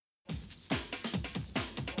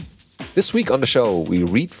This week on the show, we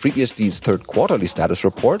read FreeBSD's third quarterly status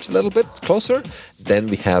report a little bit closer. Then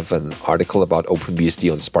we have an article about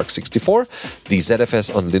OpenBSD on SPARC64. The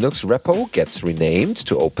ZFS on Linux repo gets renamed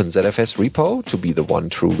to OpenZFS repo to be the one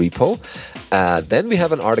true repo. Then we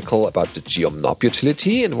have an article about the geom-nob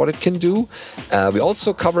utility and what it can do. We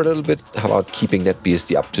also cover a little bit about keeping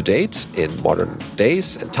NetBSD up to date in modern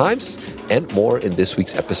days and times, and more in this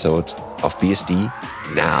week's episode of BSD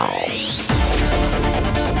Now.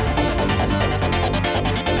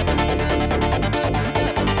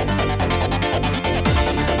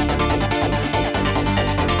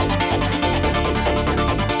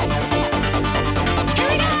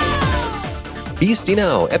 BSD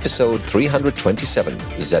Now, episode 327,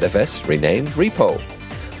 ZFS Renamed Repo.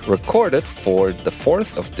 Recorded for the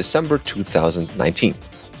 4th of December 2019.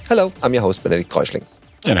 Hello, I'm your host, Benedikt Kreuschling.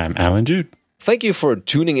 And I'm Alan Jude. Thank you for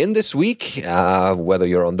tuning in this week, whether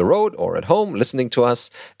you're on the road or at home listening to us.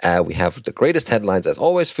 We have the greatest headlines, as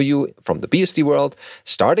always, for you from the BSD world,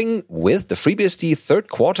 starting with the FreeBSD third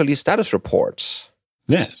quarterly status report.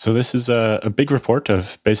 Yeah, so this is a big report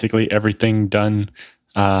of basically everything done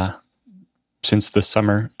since the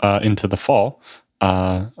summer into the fall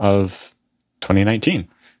of 2019.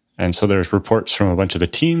 And so there's reports from a bunch of the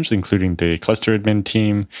teams, including the cluster admin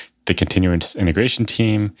team, the continuous integration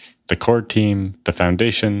team, the core team, the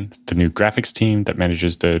foundation, the new graphics team that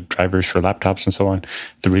manages the drivers for laptops and so on,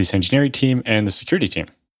 the release engineering team, and the security team.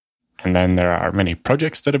 And then there are many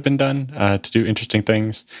projects that have been done to do interesting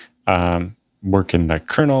things. Work in the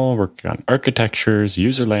kernel, work on architectures,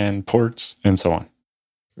 userland, ports, and so on.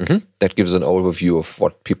 Mm-hmm. That gives an overview of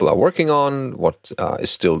what people are working on, what is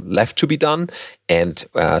still left to be done, and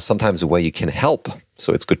sometimes where you can help.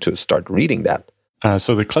 So it's good to start reading that.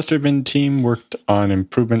 So the cluster admin team worked on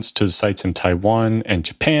improvements to sites in Taiwan and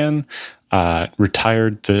Japan,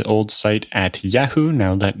 retired the old site at Yahoo.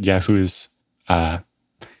 Now that Yahoo is, I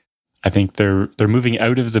think they're moving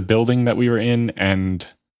out of the building that we were in and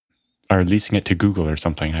are leasing it to Google or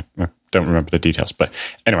something. I don't remember the details. But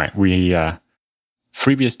anyway,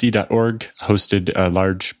 FreeBSD.org hosted a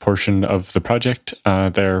large portion of the project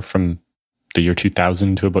there from the year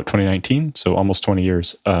 2000 to about 2019. So almost 20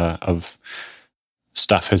 years of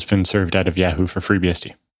stuff has been served out of Yahoo for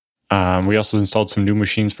FreeBSD. We also installed some new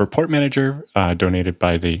machines for Port Manager, donated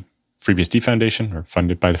by the FreeBSD Foundation or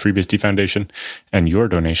funded by the FreeBSD Foundation and your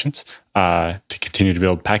donations to continue to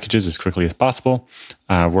build packages as quickly as possible.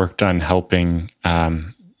 Worked on helping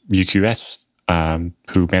UQS,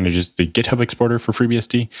 who manages the GitHub exporter for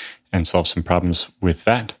FreeBSD, and solve some problems with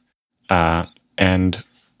that. And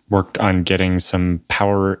worked on getting some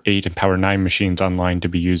Power 8 and Power 9 machines online to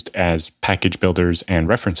be used as package builders and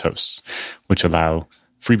reference hosts, which allow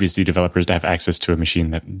FreeBSD developers to have access to a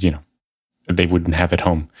machine that, they wouldn't have at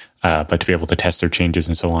home, but to be able to test their changes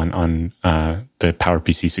and so on the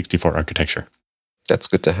PowerPC 64 architecture. That's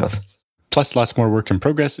good to have. Plus lots more work in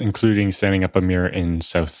progress, including setting up a mirror in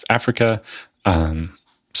South Africa,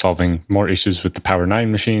 solving more issues with the Power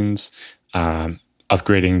 9 machines,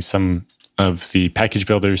 upgrading some of the package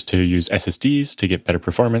builders to use SSDs to get better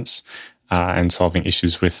performance, and solving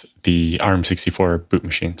issues with the ARM64 boot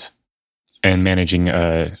machines, and managing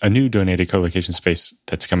a new donated co-location space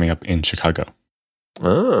that's coming up in Chicago.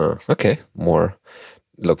 Ah, okay. More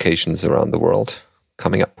locations around the world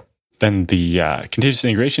coming up. Then the continuous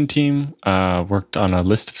integration team worked on a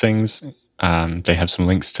list of things. They have some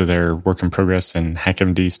links to their work in progress and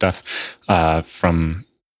HackMD stuff from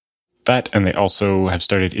that. And they also have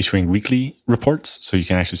started issuing weekly reports. So you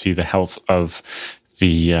can actually see the health of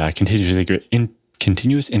the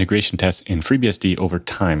continuous integration tests in FreeBSD over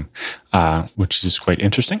time, which is quite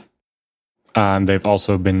interesting. They've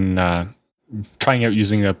also been trying out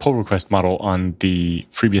using a pull request model on the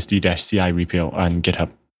FreeBSD-CI repo on GitHub.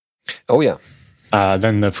 Oh, yeah.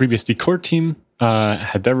 Then the FreeBSD core team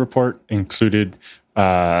had their report, included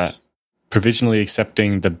provisionally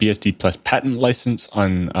accepting the BSD Plus patent license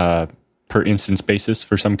on per instance basis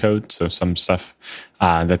for some code. So some stuff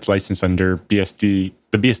that's licensed under the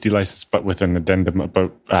BSD license, but with an addendum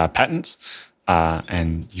about patents.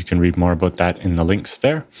 And you can read more about that in the links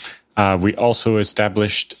there. We also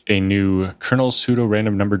established a new kernel pseudo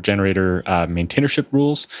random number generator maintainership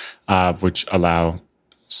rules, which allow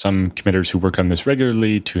some committers who work on this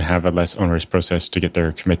regularly to have a less onerous process to get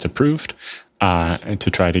their commits approved, and to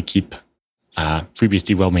try to keep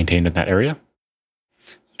FreeBSD well maintained in that area.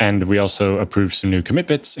 And we also approved some new commit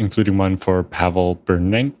bits, including one for Pavel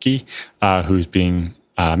Bernanke, who's being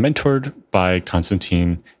mentored by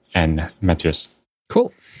Konstantin and Matthias.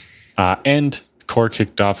 Cool. And Core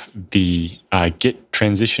kicked off the Git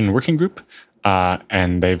transition working group,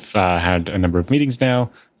 and they've had a number of meetings now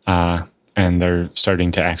and they're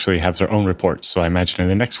starting to actually have their own reports. So I imagine in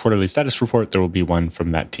the next quarterly status report, there will be one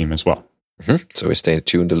from that team as well. Mm-hmm. So we stay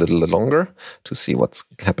tuned a little longer to see what's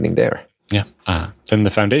happening there. Yeah. Then the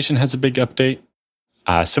foundation has a big update,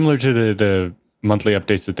 similar to the monthly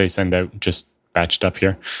updates that they send out, just batched up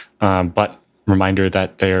here. But reminder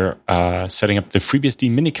that they're setting up the FreeBSD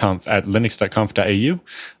miniconf at linux.conf.au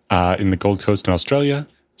in the Gold Coast in Australia.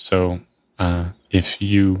 So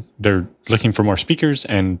they're looking for more speakers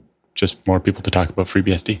and just more people to talk about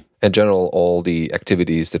FreeBSD. In general, all the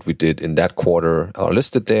activities that we did in that quarter are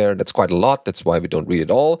listed there. That's quite a lot. That's why we don't read it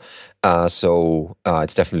all. So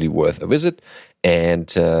it's definitely worth a visit. And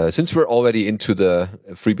since we're already into the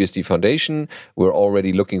FreeBSD Foundation, we're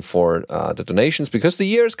already looking for the donations because the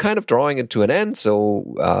year is kind of drawing into an end.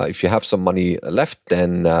 So if you have some money left,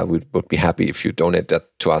 then we would be happy if you donate that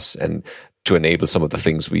to us and to enable some of the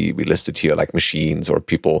things we listed here, like machines, or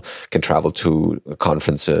people can travel to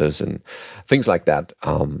conferences and things like that.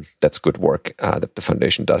 That's good work that the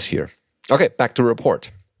foundation does here. Okay, back to the report.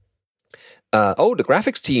 The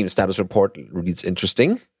graphics team status report reads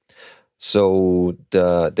interesting. So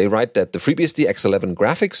they write that the FreeBSD X11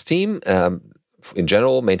 graphics team in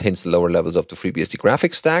general maintains the lower levels of the FreeBSD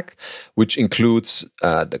graphics stack, which includes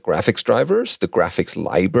the graphics drivers, the graphics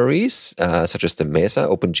libraries, such as the Mesa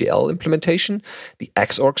OpenGL implementation, the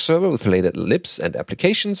Xorg server with related libs and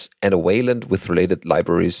applications, and a Wayland with related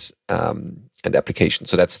libraries and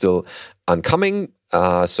applications. So that's still oncoming.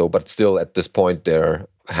 But still at this point, they're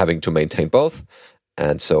having to maintain both.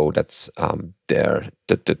 And so that's the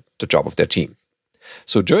job of their team.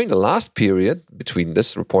 So during the last period, between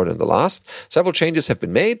this report and the last, several changes have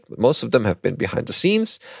been made. Most of them have been behind the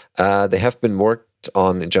scenes. They have been worked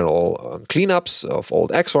on, in general, on cleanups of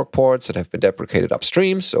old Xorg ports that have been deprecated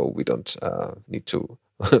upstream, so we don't need to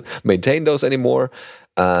maintain those anymore.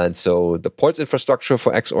 And so the ports infrastructure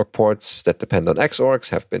for Xorg ports that depend on Xorgs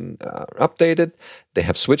have been updated. They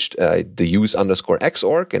have switched the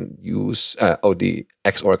use_Xorg and the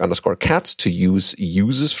Xorg_cat to use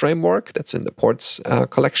uses framework that's in the ports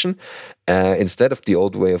collection, instead of the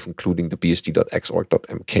old way of including the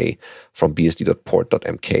bsd.xorg.mk from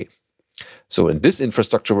bsd.port.mk. So this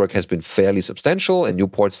infrastructure work has been fairly substantial, and new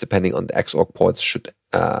ports depending on the Xorg ports should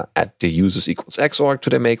add the uses equals Xorg to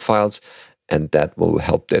their make files, and that will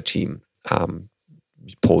help their team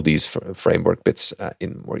pull these framework bits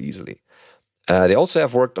in more easily. They also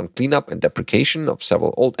have worked on cleanup and deprecation of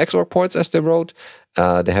several old Xorg ports, as they wrote.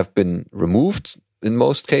 They have been removed in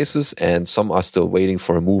most cases, and some are still waiting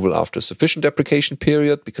for removal after a sufficient deprecation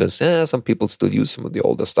period because some people still use some of the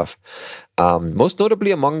older stuff. Most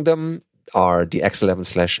notably among them are the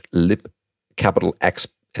X11/lib capital X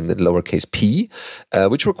and then lowercase p,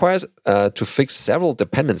 which requires to fix several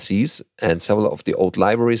dependencies, and several of the old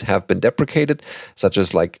libraries have been deprecated, such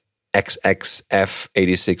as like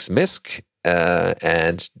XXF86MISC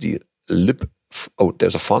and the lib. Oh,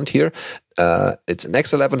 there's a font here. It's an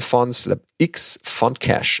X11 fonts, libx font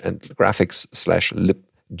cache, and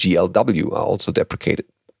graphics/libglw are also deprecated.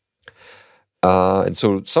 And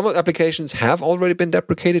so some of the applications have already been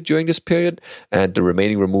deprecated during this period, and the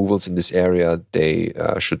remaining removals in this area, they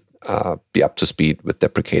should be up to speed with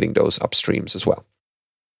deprecating those upstreams as well.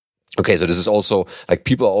 Okay, so this is also like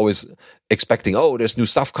people are always expecting, there's new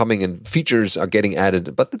stuff coming and features are getting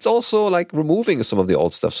added, but it's also like removing some of the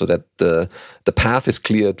old stuff so that the path is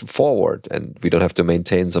cleared forward and we don't have to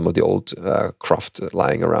maintain some of the old cruft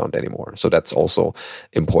lying around anymore. So that's also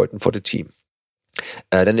important for the team.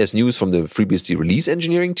 Then there's news from the FreeBSD release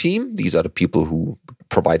engineering team. These are the people who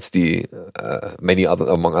provides the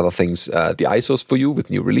among other things, the ISOs for you with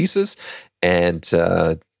new releases, and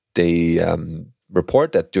they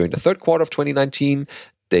report that during the third quarter of 2019,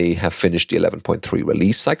 they have finished the 11.3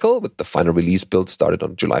 release cycle, with the final release build started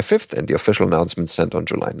on July 5th and the official announcement sent on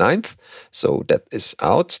July 9th. So that is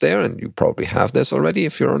out there, and you probably have this already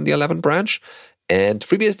if you're on the 11 branch. And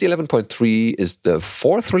FreeBSD 11.3 is the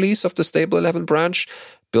fourth release of the stable 11 branch,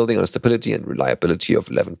 building on the stability and reliability of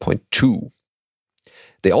 11.2.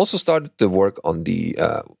 They also started the work on the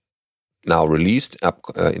now released,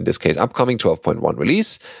 in this case, upcoming 12.1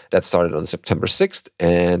 release that started on September 6th.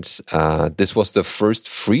 And this was the first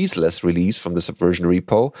freezeless release from the Subversion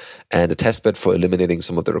repo and a testbed for eliminating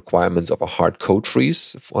some of the requirements of a hard code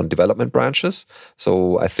freeze on development branches.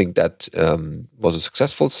 So I think that was a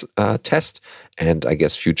successful test. And I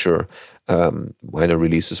guess future minor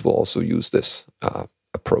releases will also use this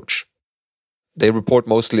approach. They report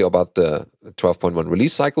mostly about the 12.1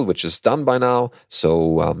 release cycle, which is done by now.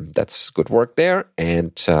 So that's good work there.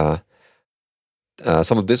 And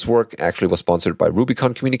Some of this work actually was sponsored by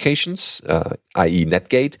Rubicon Communications, i.e.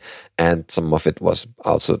 Netgate, and some of it was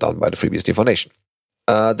also done by the FreeBSD Foundation.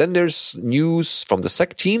 Then there's news from the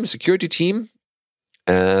security team.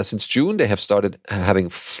 Since June, they have started having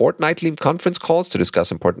fortnightly conference calls to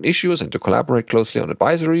discuss important issues and to collaborate closely on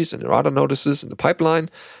advisories and errata notices in the pipeline.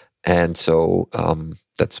 And so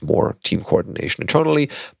that's more team coordination internally.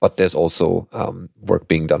 But there's also work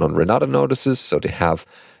being done on Renata notices. So they have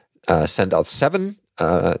sent out 7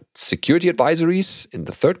 security advisories in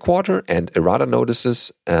the third quarter and errata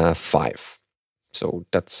notices 5. So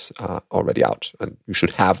that's already out, and you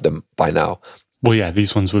should have them by now. Well, yeah,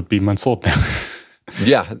 these ones would be months old now.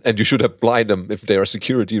 Yeah, and you should apply them if they are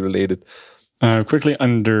security related. Quickly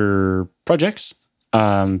under projects,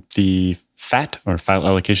 the FAT, or File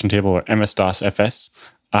Allocation Table, or MS-DOS FS,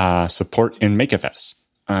 support in MakeFS.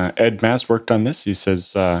 Ed Maas worked on this. He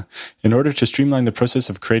says, in order to streamline the process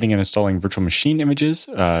of creating and installing virtual machine images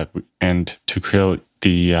and to create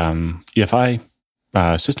the EFI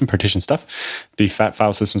system partition stuff, the FAT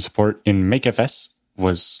file system support in MakeFS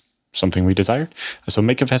was something we desired. So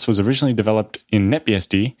MakeFS was originally developed in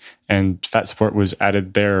NetBSD, and FAT support was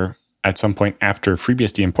added there at some point after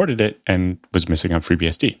FreeBSD imported it and was missing on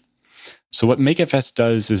FreeBSD. So what MakeFS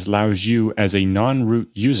does is allows you as a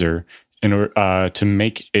non-root user in order to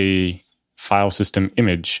make a file system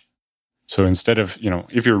image. So instead of,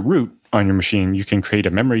 if you're root on your machine, you can create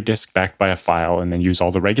a memory disk backed by a file and then use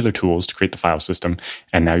all the regular tools to create the file system.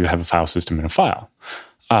 And now you have a file system in a file.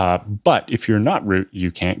 But if you're not root,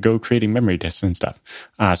 you can't go creating memory disks and stuff.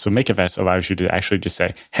 So MakeFS allows you to actually just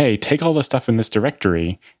say, hey, take all the stuff in this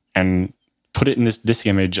directory and put it in this disk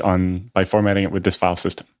image by formatting it with this file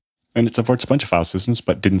system. And it supports a bunch of file systems,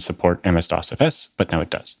 but didn't support MS-DOS FS, but now it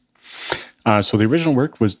does. So the original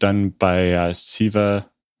work was done by Siva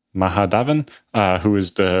Mahadevan, who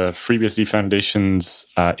was the FreeBSD Foundation's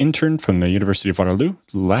intern from the University of Waterloo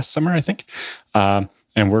last summer, I think.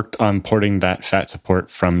 And worked on porting that FAT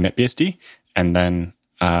support from NetBSD. And then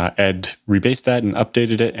Ed rebased that and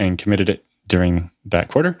updated it and committed it during that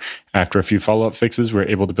quarter. After a few follow-up fixes, we're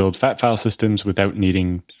able to build FAT file systems without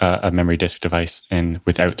needing a memory disk device and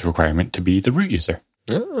without the requirement to be the root user.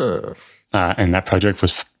 Oh. And that project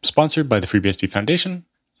was sponsored by the FreeBSD Foundation.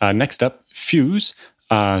 Next up, Fuse.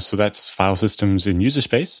 So that's file systems in user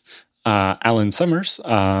space. Alan Summers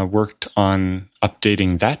worked on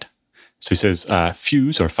updating that. So he says,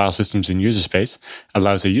 Fuse, or File Systems in User Space,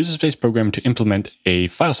 allows a user space program to implement a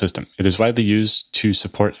file system. It is widely used to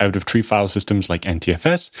support out-of-tree file systems like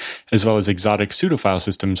NTFS, as well as exotic pseudo-file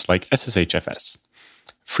systems like SSHFS.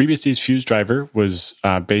 FreeBSD's Fuse driver was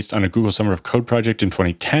based on a Google Summer of Code project in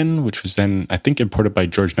 2010, which was then, I think, imported by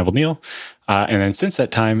George Neville-Neal. And then since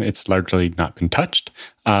that time, it's largely not been touched.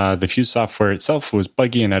 The Fuse software itself was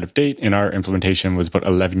buggy and out of date, and our implementation was about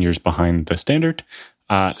 11 years behind the standard.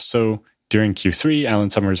 So during Q3, Alan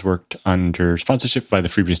Summers worked under sponsorship by the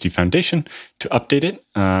FreeBSD Foundation to update it.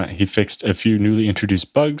 He fixed a few newly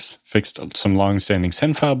introduced bugs, fixed some long-standing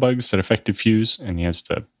send file bugs that affected Fuse, and he has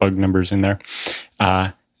the bug numbers in there.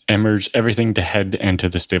 And merged everything to head and to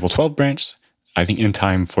the stable 12 branch, I think in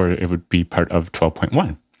time for it would be part of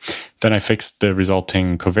 12.1. Then I fixed the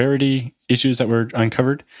resulting Coverity issues that were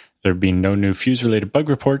uncovered. There have been no new Fuse-related bug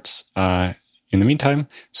reports in the meantime,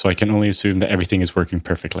 so I can only assume that everything is working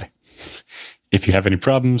perfectly. If you have any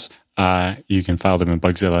problems, you can file them in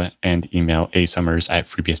Bugzilla and email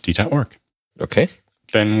asummers@freebsd.org. Okay.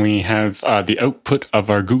 Then we have the output of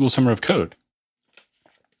our Google Summer of Code.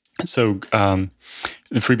 So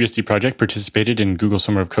the FreeBSD project participated in Google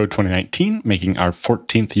Summer of Code 2019, making our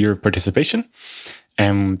 14th year of participation.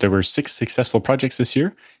 And there were 6 successful projects this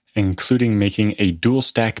year, including making a dual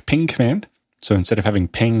stack ping command. So instead of having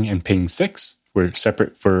ping and ping 6, we're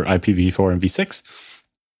separate for IPv4 and v6.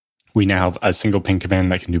 We now have a single ping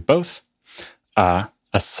command that can do both.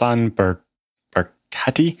 Asan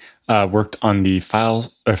Barkati worked on the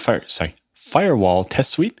Firewall test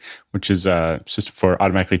suite, which is a system for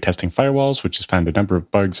automatically testing firewalls, which has found a number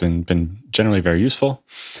of bugs and been generally very useful.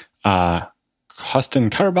 Kostin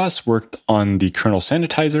Karabas worked on the kernel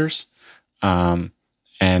sanitizers, and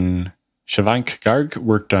Shavank Garg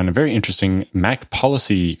worked on a very interesting MAC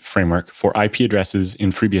policy framework for IP addresses in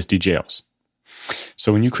FreeBSD jails.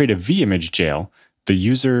 So when you create a vImage jail, the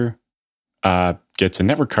user gets a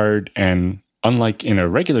network card, and unlike in a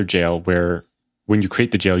regular jail where when you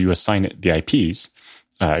create the jail, you assign it the IPs,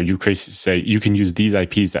 you say you can use these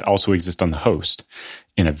IPs that also exist on the host.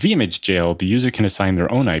 In a vImage jail, the user can assign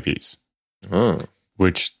their own IPs,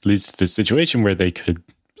 which leads to the situation where they could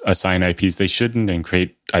assign IPs they shouldn't and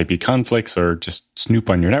create IP conflicts or just snoop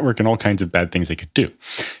on your network and all kinds of bad things they could do.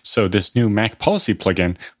 So this new Mac policy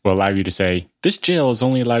plugin will allow you to say, this jail is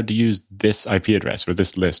only allowed to use this IP address or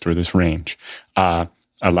this list or this range,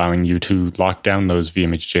 allowing you to lock down those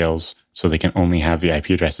vMimage jails so they can only have the IP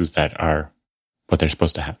addresses that are what they're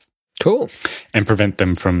supposed to have. Cool. And prevent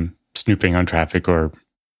them from snooping on traffic or,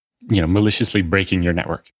 maliciously breaking your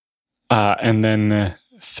network. And then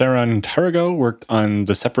Theron Tarago worked on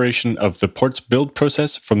the separation of the ports build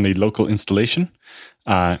process from the local installation,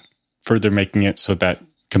 further making it so that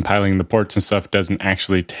compiling the ports and stuff doesn't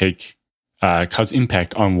actually cause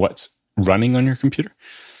impact on what's running on your computer.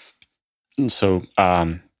 And so,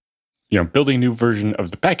 building a new version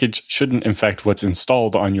of the package shouldn't affect what's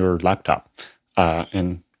installed on your laptop.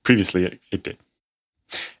 And previously it did.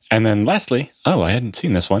 And then lastly, I hadn't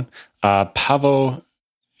seen this one, Paavo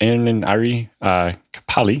Ennenari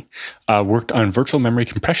Kapali worked on virtual memory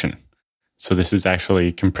compression. So this is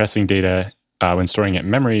actually compressing data when storing it in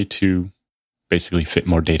memory to basically fit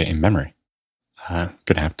more data in memory. Going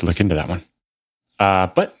to have to look into that one.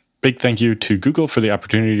 But big thank you to Google for the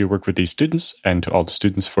opportunity to work with these students and to all the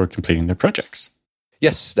students for completing their projects.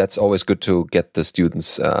 Yes, that's always good to get the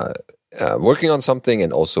students working on something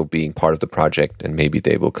and also being part of the project. And maybe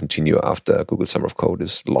they will continue after Google Summer of Code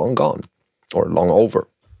is long gone or long over.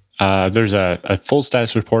 There's a full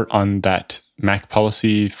status report on that Mac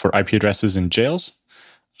policy for IP addresses in jails,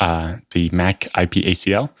 the Mac IP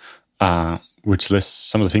ACL, which lists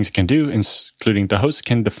some of the things it can do, including the host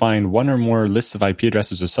can define one or more lists of IP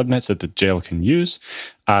addresses or subnets that the jail can use.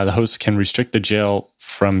 The host can restrict the jail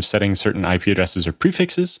from setting certain IP addresses or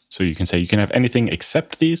prefixes. So you can say you can have anything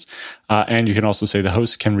except these. And you can also say the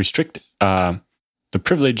host can restrict the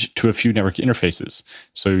privilege to a few network interfaces.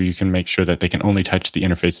 So you can make sure that they can only touch the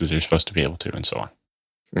interfaces they're supposed to be able to, and so on.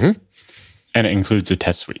 Mm-hmm. And it includes a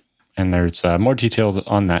test suite. And there's more details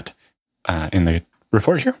on that in the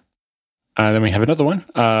report here. Then we have another one.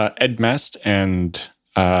 Ed Mast and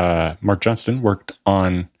Mark Johnston worked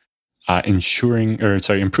on improving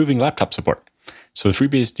laptop support. So the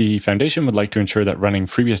FreeBSD Foundation would like to ensure that running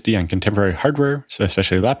FreeBSD on contemporary hardware, so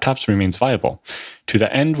especially laptops, remains viable. To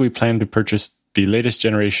that end, we plan to purchase the latest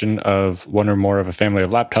generation of one or more of a family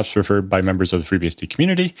of laptops preferred by members of the FreeBSD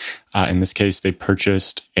community. In this case, they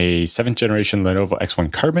purchased a 7th generation Lenovo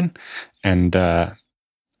X1 Carbon. And I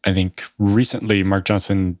think recently Mark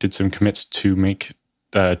Johnson did some commits to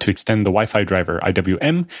extend the Wi-Fi driver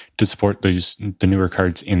IWM to support the newer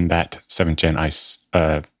cards in that 7th gen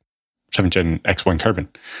 7th gen X1 Carbon.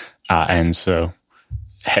 And so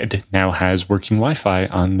Ed now has working Wi-Fi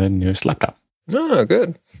on the newest laptop. Oh,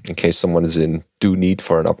 good. In case someone is in due need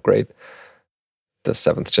for an upgrade. The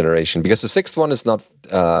 7th generation. Because the 6th one is not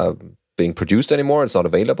being produced anymore. It's not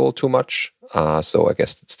available too much. So I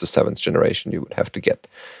guess it's the 7th generation you would have to get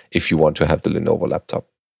if you want to have the Lenovo laptop.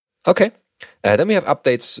 Okay. Then we have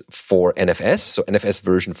updates for NFS. So NFS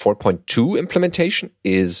version 4.2 implementation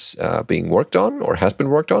is being worked on or has been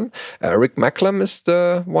worked on. Rick Macklem is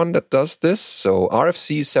the one that does this. So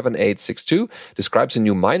RFC 7862 describes a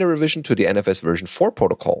new minor revision to the NFS version 4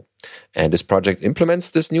 protocol. And this project implements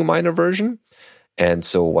this new minor version. And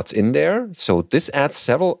so what's in there? So this adds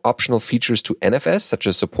several optional features to NFS, such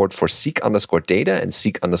as support for seek_data and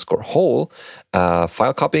seek_whole,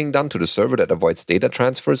 file copying done to the server that avoids data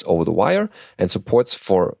transfers over the wire, and supports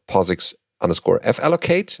for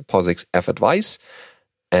POSIX_fallocate, POSIX-fadvice.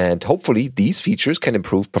 And hopefully these features can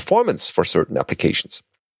improve performance for certain applications.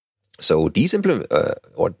 So this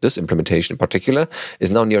implementation in particular is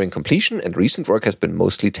now nearing completion, and recent work has been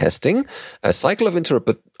mostly testing. A cycle of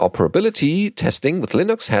interoperability testing with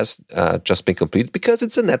Linux has just been completed because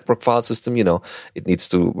it's a network file system. It needs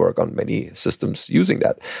to work on many systems using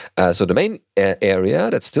that. So the main area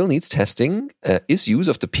that still needs testing is use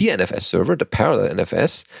of the PNFS server, the parallel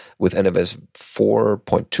NFS, with NFS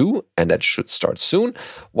 4.2, and that should start soon.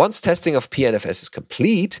 Once testing of PNFS is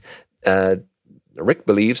complete, Rick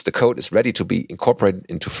believes the code is ready to be incorporated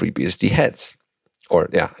into FreeBSD heads,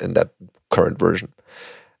 in that current version.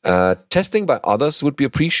 Testing by others would be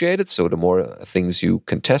appreciated, so the more things you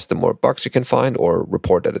can test, the more bugs you can find or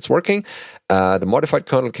report that it's working. The modified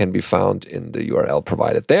kernel can be found in the URL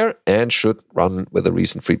provided there and should run with a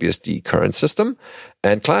recent FreeBSD current system.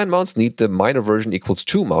 And client mounts need the minor version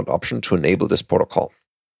 =2 mount option to enable this protocol.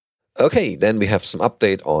 Okay, then we have some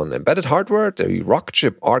update on embedded hardware. The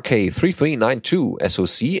Rockchip RK3392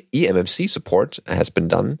 SoC eMMC support has been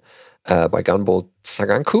done by Gunbolt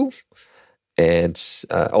Saganku, and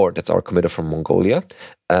that's our committer from Mongolia.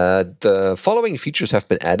 The following features have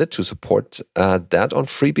been added to support that on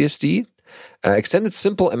FreeBSD. Extended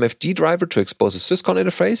simple MFD driver to expose a syscon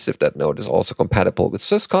interface, if that node is also compatible with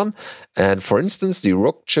syscon. And for instance, the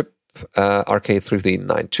Rook chip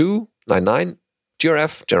RK339299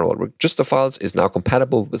 GRF, general register files, is now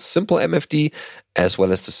compatible with simple MFD as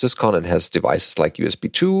well as the syscon and has devices like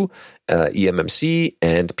USB 2, eMMC,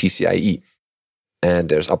 and PCIe. And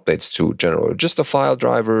there's updates to general register file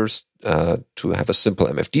drivers to have a simple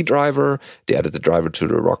MFD driver. They added the driver to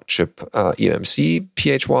the Rockchip eMMC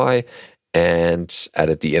PHY and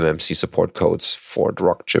added the eMMC support codes for the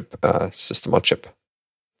Rockchip system on chip.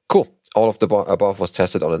 Cool. All of the above was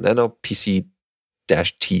tested on a Nano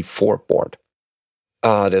PC-T4 board.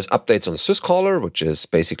 There's updates on syscaller, which is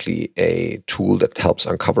basically a tool that helps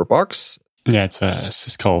uncover bugs. Yeah, it's a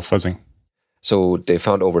syscall fuzzing. So they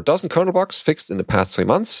found over a dozen kernel bugs fixed in the past 3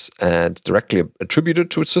 months and directly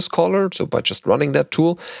attributed to syscaller, so by just running that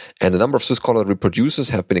tool. And the number of syscaller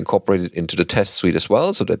reproducers have been incorporated into the test suite as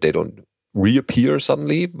well, so that they don't reappear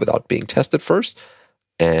suddenly without being tested first.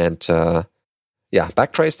 And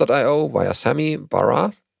Backtrace.io via Sami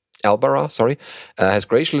Albara, has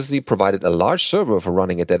graciously provided a large server for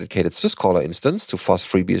running a dedicated syscaller instance to fuzz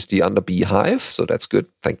FreeBSD under Beehive. So that's good.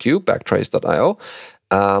 Thank you, Backtrace.io.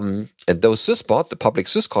 And though Sysbot, the public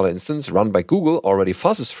syscaller instance run by Google, already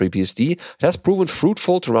fuzzes FreeBSD, it has proven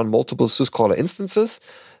fruitful to run multiple syscaller instances.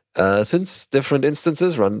 Since different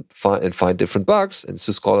instances run and find different bugs, and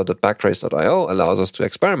syscaller.backtrace.io allows us to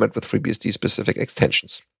experiment with FreeBSD-specific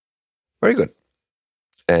extensions. Very good.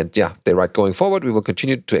 And they write, going forward, we will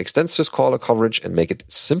continue to extend syscaller coverage and make it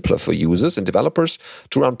simpler for users and developers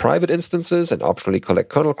to run private instances and optionally collect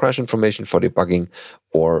kernel crash information for debugging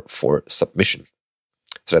or for submission.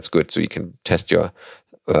 So that's good. So you can test your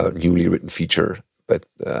newly written feature with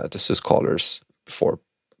the syscallers before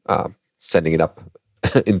sending it up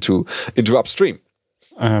into upstream.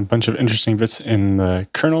 A bunch of interesting bits in the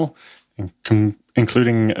kernel,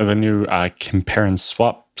 including the new compare and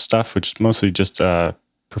swap stuff, which is mostly just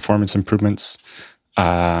performance improvements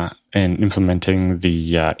and implementing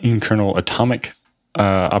the in-kernel atomic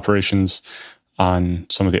operations on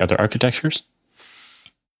some of the other architectures.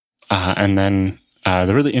 And then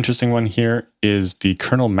the really interesting one here is the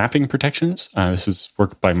kernel mapping protections. This is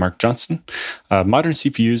work by Mark Johnson. Modern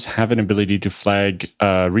CPUs have an ability to flag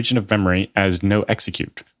a region of memory as no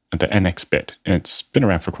execute, the NX bit. And it's been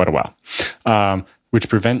around for quite a while, which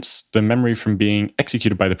prevents the memory from being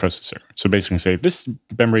executed by the processor. So basically say, this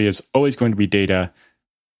memory is always going to be data.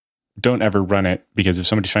 Don't ever run it, because if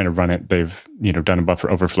somebody's trying to run it, they've done a buffer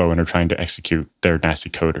overflow and are trying to execute their nasty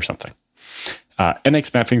code or something.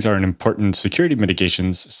 NX mappings are an important security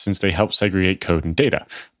mitigations since they help segregate code and data,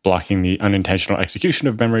 blocking the unintentional execution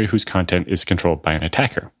of memory whose content is controlled by an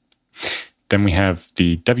attacker. Then we have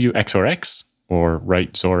the WXORX, or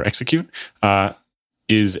write XOR execute,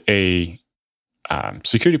 is a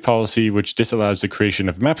security policy which disallows the creation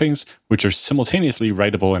of mappings which are simultaneously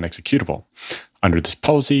writable and executable. Under this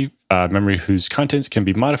policy, memory whose contents can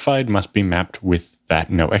be modified must be mapped with that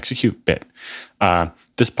no execute bit.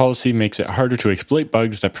 This policy makes it harder to exploit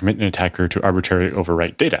bugs that permit an attacker to arbitrarily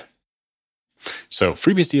overwrite data. So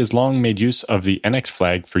FreeBSD has long made use of the NX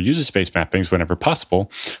flag for user space mappings whenever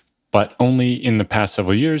possible, but only in the past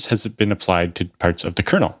several years has it been applied to parts of the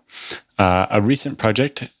kernel. A recent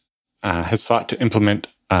project has sought to implement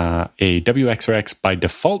a WXORX by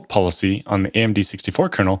default policy on the AMD 64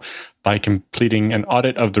 kernel by completing an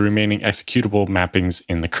audit of the remaining executable mappings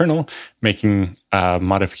in the kernel, making a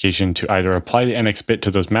modification to either apply the NX bit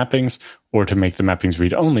to those mappings or to make the mappings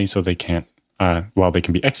read-only so they can't, while they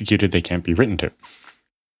can be executed, they can't be written to.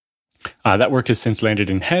 That work has since landed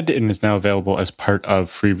in head and is now available as part of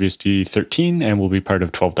FreeBSD 13 and will be part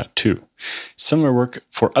of 12.2. Similar work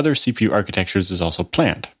for other CPU architectures is also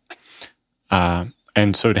planned.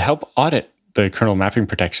 And so to help audit the kernel mapping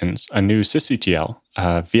protections, a new sysutl,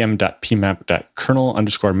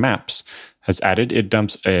 vm.pmap.kernel_maps, has added. It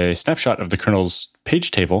dumps a snapshot of the kernel's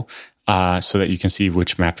page table so that you can see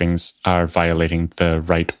which mappings are violating the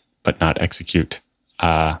write but not execute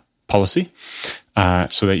policy,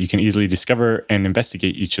 so that you can easily discover and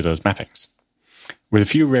investigate each of those mappings. With a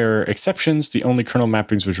few rare exceptions, the only kernel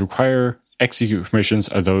mappings which require execute permissions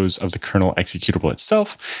are those of the kernel executable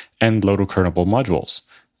itself and local kernelable modules.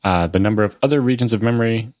 The number of other regions of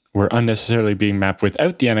memory were unnecessarily being mapped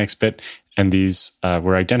without the NX bit, and these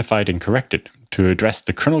were identified and corrected. To address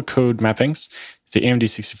the kernel code mappings, the AMD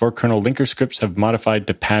 64 kernel linker scripts have modified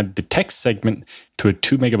to pad the text segment to a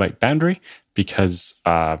 2 megabyte boundary, because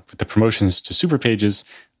with the promotions to superpages,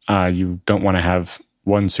 you don't want to have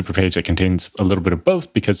one superpage that contains a little bit of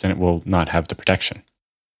both, because then it will not have the protection.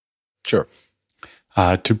 Sure.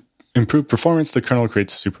 To improve performance, the kernel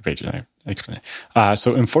creates superpages. I explain it.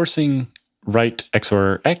 So enforcing write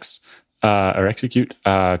XOR X or execute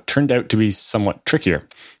turned out to be somewhat trickier.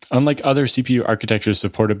 Unlike other CPU architectures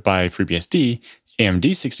supported by FreeBSD,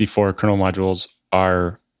 AMD 64 kernel modules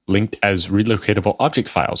are linked as relocatable object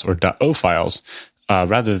files or .o files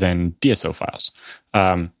rather than DSO files,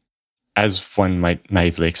 as one might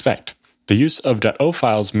naively expect. The use of .o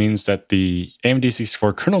files means that the AMD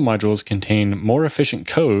 64 kernel modules contain more efficient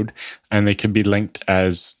code, and they can be linked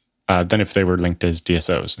as than if they were linked as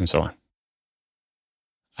DSOs, and so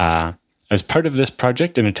on. As part of this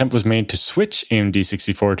project, an attempt was made to switch AMD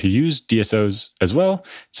 64 to use DSOs as well,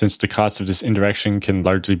 since the cost of this indirection can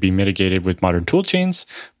largely be mitigated with modern toolchains,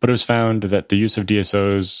 but it was found that the use of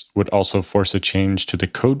DSOs would also force a change to the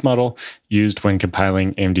code model used when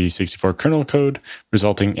compiling AMD 64 kernel code,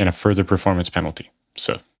 resulting in a further performance penalty.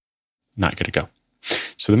 So, not good to go.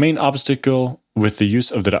 So the main obstacle with the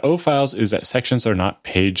use of the .o files is that sections are not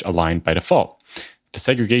page aligned by default. The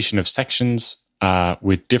segregation of sections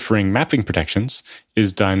with differing mapping protections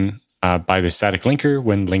is done by the static linker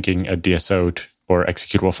when linking a DSO or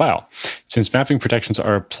executable file. Since mapping protections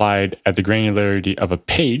are applied at the granularity of a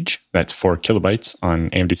page, that's 4 kilobytes on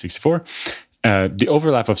AMD 64, the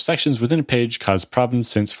overlap of sections within a page cause problems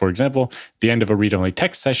since, for example, the end of a read-only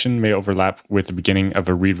text session may overlap with the beginning of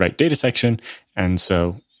a read-write data section, and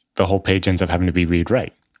so the whole page ends up having to be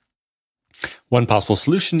read-write. One possible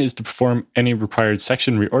solution is to perform any required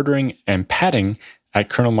section reordering and padding at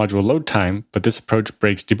kernel module load time, but this approach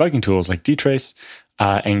breaks debugging tools like dtrace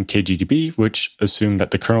and KGDB, which assume that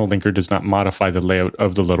the kernel linker does not modify the layout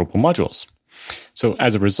of the loadable modules. So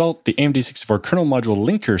as a result, the AMD 64 kernel module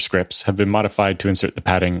linker scripts have been modified to insert the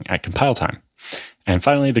padding at compile time. And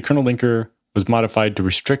finally, the kernel linker was modified to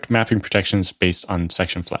restrict mapping protections based on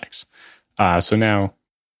section flags. So now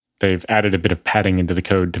they've added a bit of padding into the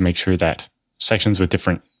code to make sure that sections with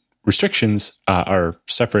different restrictions are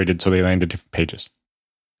separated so they land at different pages.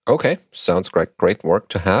 Okay, sounds great. Great work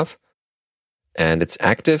to have. And it's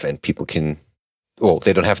active and people can, well,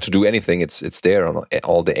 they don't have to do anything. It's there on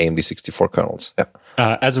all the AMD 64 kernels.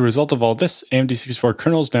 Yeah. As a result of all this, AMD 64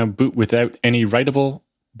 kernels now boot without any writable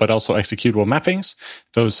but also executable mappings.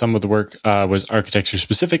 Though some of the work was architecture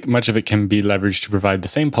specific, much of it can be leveraged to provide the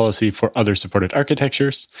same policy for other supported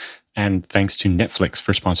architectures. And thanks to Netflix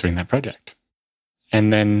for sponsoring that project.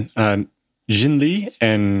 And then Jin Lee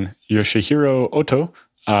and Yoshihiro Oto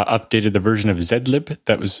updated the version of Zlib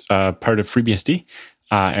that was part of FreeBSD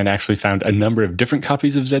and actually found a number of different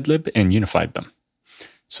copies of Zlib and unified them.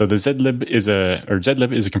 So the Zlib is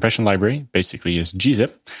a compression library, basically is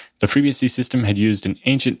gzip. The FreeBSD system had used an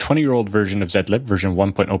ancient 20-year-old version of Zlib, version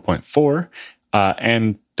 1.0.4,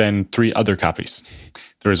 and then 3 other copies.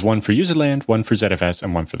 There is one for userland, one for ZFS,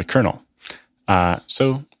 and one for the kernel.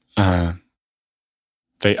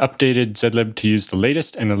 They updated Zlib to use the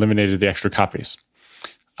latest and eliminated the extra copies.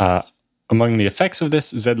 Among the effects of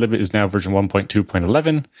this, Zlib is now version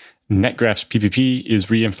 1.2.11. NetGraphs PPP is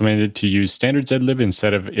re-implemented to use standard Zlib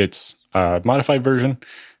instead of its modified version.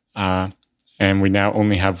 And we now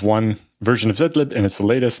only have one version of Zlib, and it's the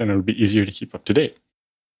latest, and it'll be easier to keep up to date.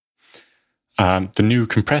 The new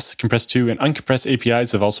compress, compress2, and uncompress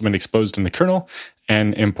APIs have also been exposed in the kernel,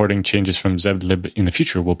 and importing changes from Zlib in the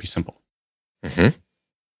future will be simple. Mm-hmm.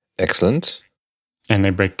 Excellent. And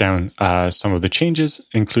they break down some of the changes,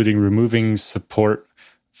 including removing support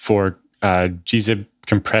for gzip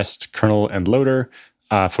compressed kernel and loader,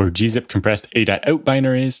 for gzip compressed A.out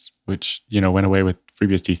binaries, which went away with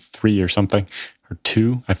FreeBSD 3 or something, or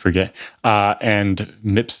 2, I forget. And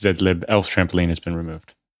MIPS Zlib ELF trampoline has been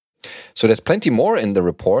removed. So there's plenty more in the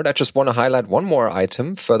report. I just want to highlight one more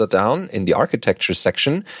item further down in the architecture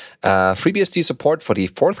section. FreeBSD support for the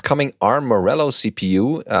forthcoming ARM Morello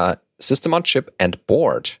CPU, system on chip, and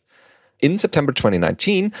board. In September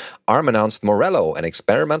 2019, ARM announced Morello, an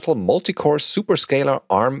experimental multi-core superscalar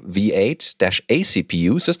ARM v8-A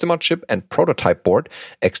CPU system on chip and prototype board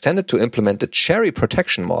extended to implement the Cherry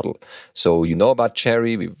protection model. So you know about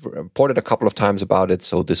Cherry, we've reported a couple of times about it,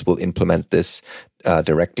 so this will implement this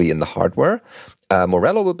directly in the hardware.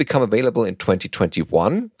 Morello will become available in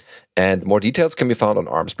 2021, and more details can be found on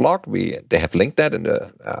ARM's blog. They have linked that in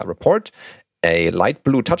the report, a light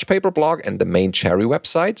blue touch paper blog, and the main Cherry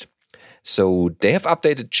website. So they have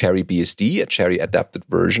updated Cherry BSD, a Cherry adapted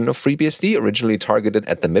version of FreeBSD, originally targeted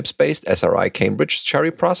at the MIPS-based SRI Cambridge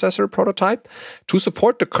Cherry processor prototype, to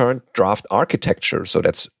support the current draft architecture. So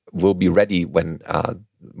that will be ready when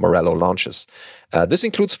Morello launches. This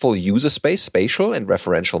includes full user space, spatial, and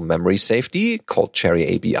referential memory safety, called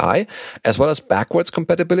Cherry ABI, as well as backwards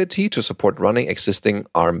compatibility to support running existing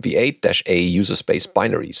ARM v8-A user space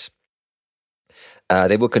binaries.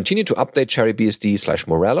 They will continue to update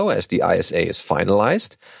CherryBSD/Morello as the ISA is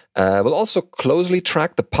finalized. We'll also closely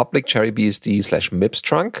track the public CherryBSD/MIPS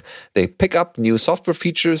trunk. They pick up new software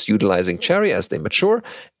features utilizing Cherry as they mature,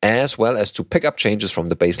 as well as to pick up changes from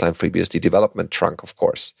the baseline FreeBSD development trunk, of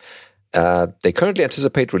course. They currently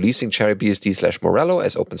anticipate releasing CherryBSD/Morello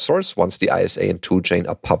as open source once the ISA and toolchain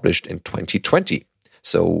are published in 2020.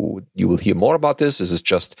 So you will hear more about this. This is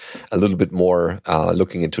just a little bit more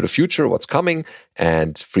looking into the future, what's coming.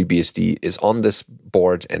 And FreeBSD is on this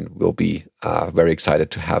board, and we'll be very excited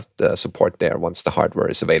to have the support there once the hardware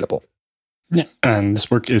is available. Yeah, and this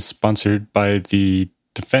work is sponsored by the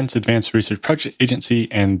Defense Advanced Research Project Agency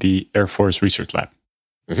and the Air Force Research Lab.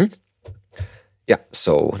 Mm-hmm. Yeah,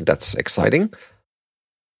 so that's exciting.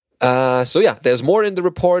 There's more in the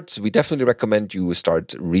report. We definitely recommend you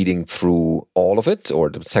start reading through all of it, or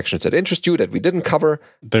the sections that interest you that we didn't cover.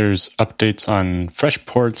 There's updates on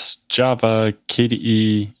FreshPorts, Java,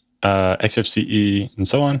 KDE, XFCE, and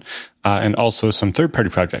so on, and also some third-party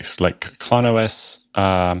projects like ClonOS,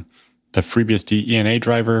 the FreeBSD ENA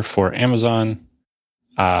driver for Amazon,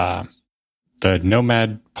 the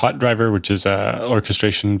Nomad pot driver, which is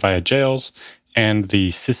orchestration via Jails, and the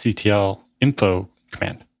sysctl info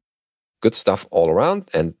command. Good stuff all around,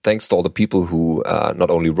 and thanks to all the people who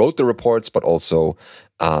not only wrote the reports but also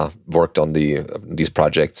worked on these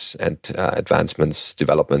projects and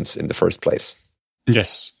developments in the first place.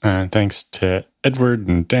 Yes, thanks to Edward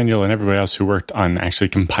and Daniel and everybody else who worked on actually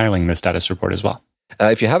compiling the status report as well.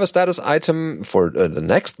 If you have a status item for the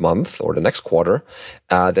next month or the next quarter,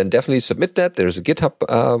 then definitely submit that. There's a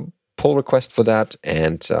GitHub pull request for that,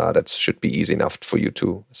 and that should be easy enough for you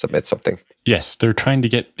to submit something. Yes, they're trying to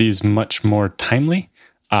get these much more timely.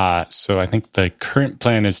 So I think the current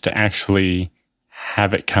plan is to actually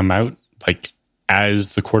have it come out like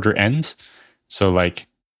as the quarter ends. So like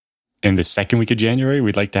in the second week of January,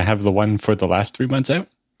 we'd like to have the one for the last 3 months out.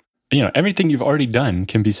 Everything you've already done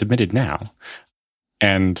can be submitted now.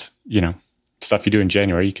 And, stuff you do in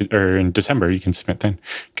January, or in December, you can submit then.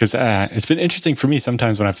 Because it's been interesting for me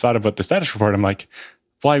sometimes when I've thought about the status report, I'm like,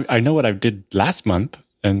 well, I know what I did last month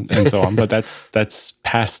and so on, but that's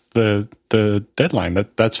past the deadline.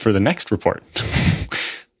 That's for the next report.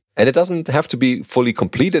 And it doesn't have to be fully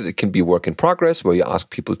completed. It can be work in progress where you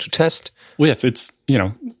ask people to test. Well, yes, it's,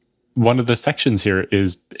 one of the sections here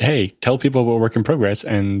is, hey, tell people about work in progress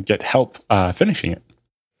and get help finishing it.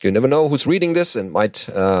 You never know who's reading this and might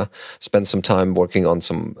spend some time working on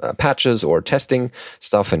some patches or testing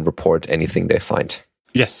stuff and report anything they find.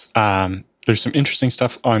 Yes. There's some interesting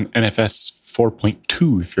stuff on NFS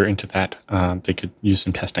 4.2 if you're into that. They could use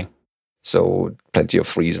some testing. So plenty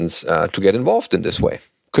of reasons to get involved in this way.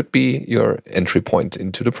 Could be your entry point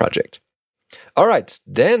into the project. All right.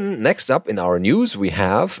 Then next up in our news, we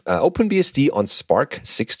have OpenBSD on Spark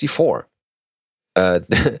 64.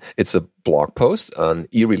 It's a blog post on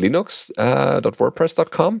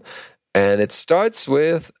erielinux.wordpress.com, and it starts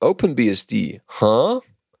with OpenBSD. Huh?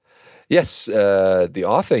 Yes, the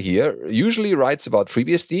author here usually writes about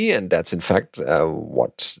FreeBSD, and that's in fact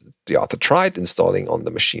what the author tried installing on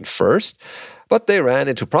the machine first. But they ran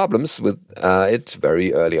into problems with it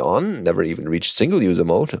very early on, never even reached single user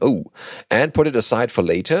mode, and put it aside for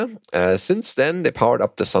later. Since then, they powered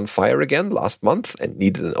up the Sunfire again last month and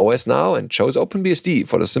needed an OS now and chose OpenBSD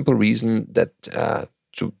for the simple reason that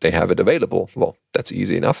they have it available. Well, that's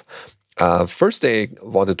easy enough. First, they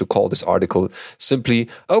wanted to call this article simply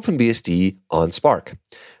OpenBSD on Spark,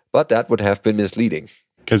 but that would have been misleading.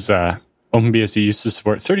 Because OpenBSD used to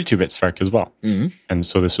support 32-bit Spark as well. Mm-hmm. And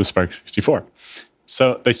so this was Spark 64.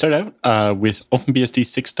 So they start out with OpenBSD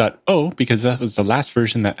 6.0 because that was the last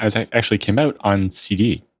version that actually came out on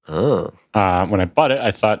CD. Oh. When I bought it,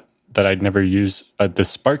 I thought that I'd never use the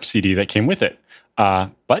Spark CD that came with it.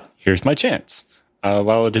 But here's my chance.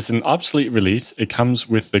 While it is an obsolete release, it comes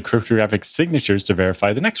with the cryptographic signatures to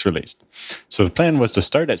verify the next release. So the plan was to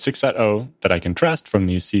start at 6.0 that I can trust from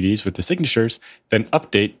these CDs with the signatures, then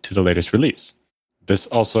update to the latest release. This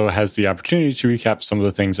also has the opportunity to recap some of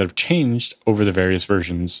the things that have changed over the various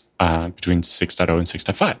versions between 6.0 and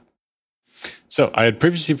 6.5. So I had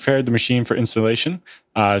previously prepared the machine for installation,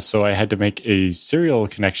 so I had to make a serial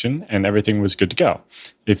connection and everything was good to go.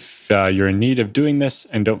 If you're in need of doing this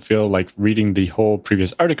and don't feel like reading the whole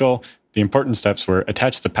previous article, the important steps were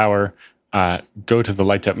attach the power, go to the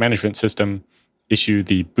lights out management system, issue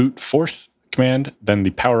the boot force command, then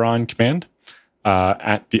the power on command.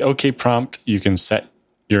 At the OK prompt, you can set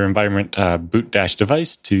your environment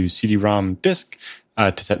boot-device to CD-ROM disk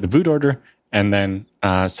to set the boot order, and then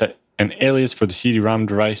set an alias for the CD-ROM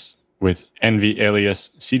device with env alias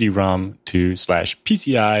cd-rom to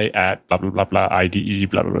 /PCI at blah, blah, blah, blah, IDE,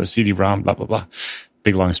 blah, blah, blah, cd-rom, blah, blah, blah.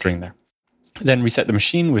 Big long string there. Then reset the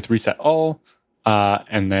machine with reset all,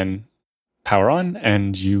 and then power on,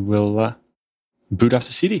 and you will boot off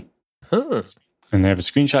the CD. Huh. And they have a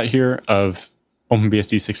screenshot here of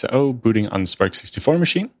OpenBSD 6.0 booting on the SPARC 64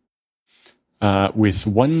 machine with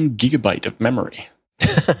 1 gigabyte of memory.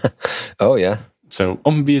 Oh, yeah. So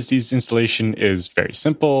OpenBSD's installation is very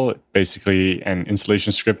simple. Basically, an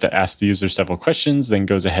installation script that asks the user several questions, then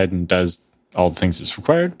goes ahead and does all the things that's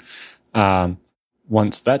required.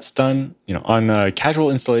 Once that's done, on a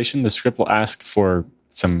casual installation, the script will ask for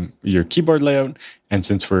your keyboard layout. And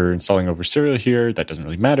since we're installing over serial here, that doesn't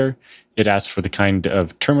really matter. It asks for the kind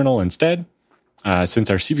of terminal instead. Since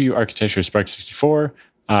our CPU architecture is SPARC 64,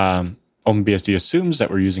 OpenBSD assumes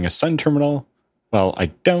that we're using a Sun terminal. Well, I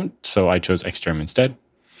don't, so I chose Xterm instead.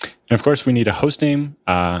 And of course, we need a host name.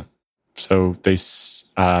 So they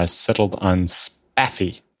settled on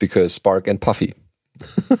Spaffy. Because Spark and Puffy.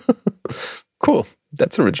 Cool.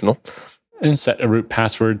 That's original. And set a root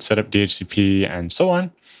password, set up DHCP, and so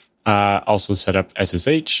on. Also set up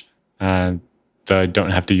SSH. So I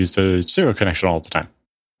don't have to use the serial connection all the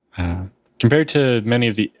time. Compared to many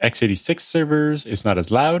of the x86 servers, it's not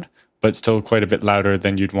as loud, but still quite a bit louder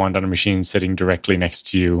than you'd want on a machine sitting directly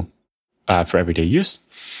next to you for everyday use.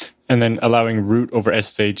 And then allowing root over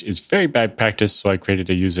SSH is very bad practice, so I created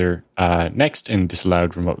a user next and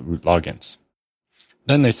disallowed remote root logins.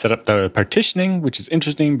 Then they set up the partitioning, which is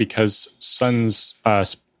interesting because Sun's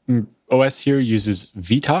OS here uses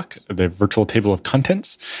VTOC, the Virtual Table of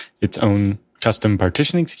Contents, its own custom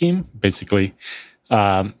partitioning scheme. Basically,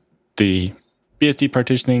 the BSD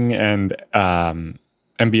partitioning and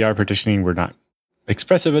MBR partitioning were not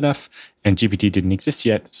expressive enough, and GPT didn't exist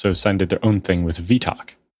yet, so Sun did their own thing with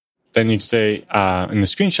VTOC. Then you say in the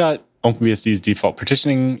screenshot, OpenBSD's default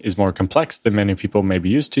partitioning is more complex than many people may be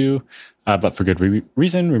used to, but for good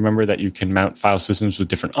reason. Remember that you can mount file systems with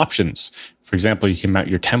different options. For example, you can mount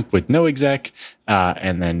your temp with no exec,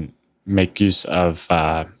 and then make use of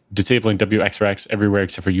disabling WXRX everywhere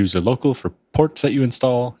except for user local for ports that you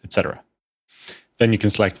install, etc. Then you can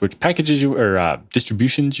select which packages or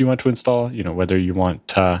distributions you want to install, whether you want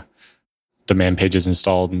the man pages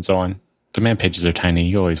installed and so on. The man pages are tiny.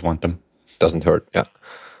 You always want them. Doesn't hurt, yeah.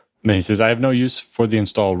 Then he says, I have no use for the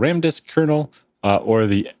install RAM disk kernel or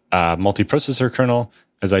the multiprocessor kernel,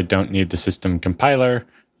 as I don't need the system compiler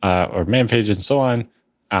or man pages and so on.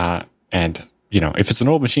 And, if it's an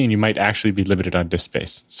old machine, you might actually be limited on disk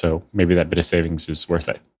space. So maybe that bit of savings is worth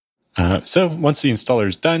it. So once the installer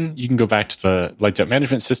is done, you can go back to the Lights Out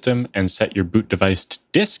management system and set your boot device to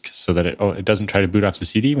disk so that it doesn't try to boot off the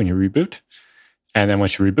CD when you reboot. And then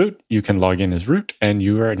once you reboot, you can log in as root, and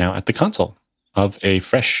you are now at the console of a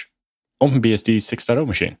fresh OpenBSD 6.0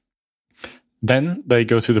 machine. Then they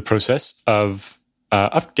go through the process of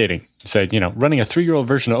updating. Said, running a 3-year-old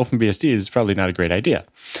version of OpenBSD is probably not a great idea.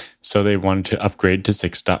 So they wanted to upgrade to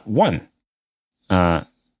 6.1.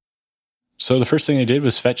 So the first thing they did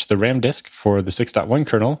was fetch the RAM disk for the 6.1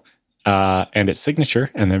 kernel and its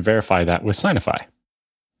signature, and then verify that with Signify.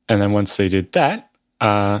 And then once they did that,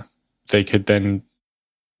 they could then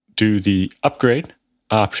do the upgrade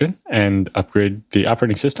option and upgrade the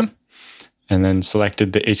operating system, and then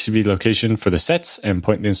selected the HTTP location for the sets and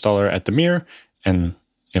point the installer at the mirror, and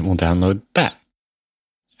it will download that.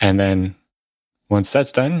 And then once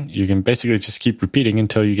that's done, you can basically just keep repeating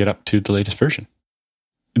until you get up to the latest version.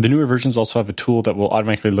 The newer versions also have a tool that will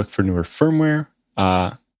automatically look for newer firmware.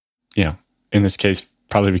 In this case,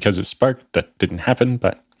 probably because it's SPARC, that didn't happen,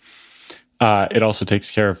 but it also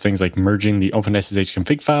takes care of things like merging the OpenSSH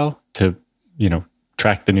config file to,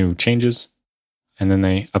 track the new changes. And then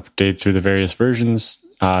they update through the various versions,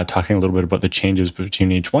 talking a little bit about the changes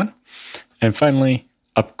between each one. And finally,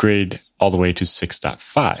 upgrade all the way to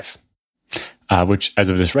 6.5, which, as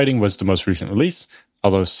of this writing, was the most recent release,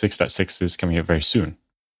 although 6.6 is coming out very soon.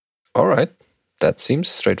 All right. That seems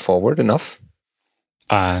straightforward enough.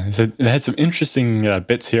 So it had some interesting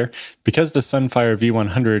bits here. Because the Sunfire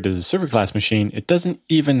V100 is a server class machine, it doesn't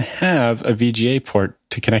even have a VGA port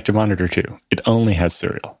to connect a monitor to. It only has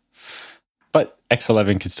serial. But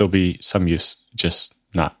X11 could still be some use, just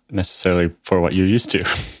not necessarily for what you're used to.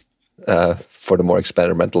 For the more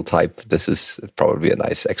experimental type, this is probably a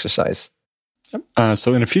nice exercise.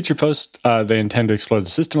 So in a future post, they intend to explore the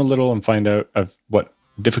system a little and find out of what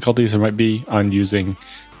difficulties there might be on using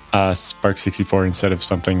SPARC 64 instead of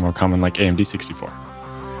something more common like AMD 64.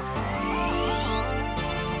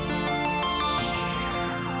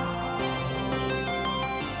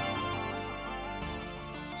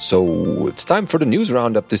 So it's time for the news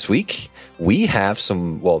roundup this week. We have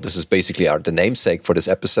this is basically the namesake for this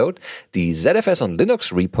episode. The ZFS on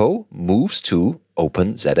Linux repo moves to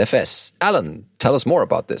OpenZFS. Alan, tell us more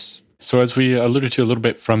about this. So as we alluded to a little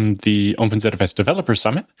bit from the OpenZFS Developer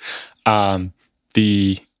Summit, now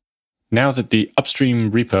that the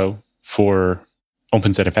upstream repo for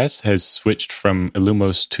OpenZFS has switched from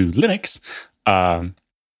Illumos to Linux, or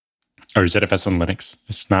ZFS on Linux,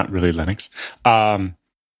 it's not really Linux,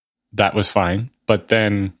 that was fine. But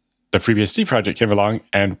then the FreeBSD project came along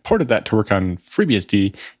and ported that to work on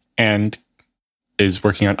FreeBSD and is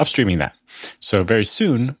working on upstreaming that. So very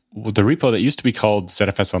soon, the repo that used to be called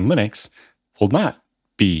ZFS on Linux will not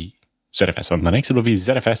be ZFS on Linux. It'll be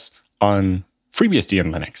ZFS on FreeBSD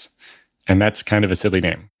on Linux. And that's kind of a silly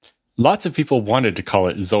name. Lots of people wanted to call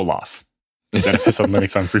it Zoloff, ZFS on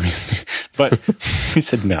Linux on FreeBSD, but we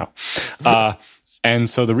said no. And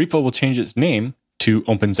so the repo will change its name to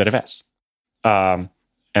OpenZFS.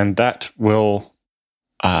 And that will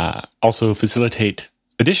also facilitate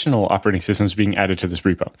additional operating systems being added to this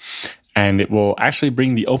repo. And it will actually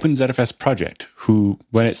bring the OpenZFS project, who,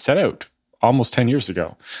 when it set out almost 10 years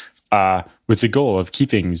ago, with the goal of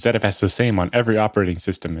keeping ZFS the same on every operating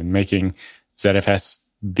system and making ZFS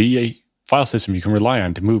the file system you can rely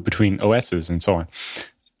on to move between OSs and so on.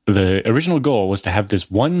 The original goal was to have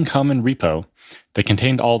this one common repo that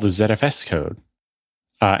contained all the ZFS code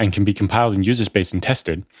and can be compiled in user space and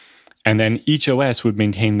tested. And then each OS would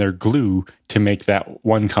maintain their glue to make that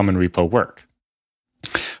one common repo work.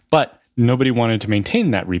 But nobody wanted to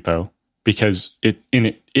maintain that repo because it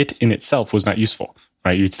in itself was not useful,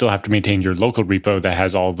 right? You'd still have to maintain your local repo that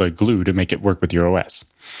has all the glue to make it work with your OS.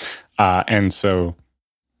 And so,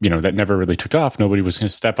 that never really took off. Nobody was going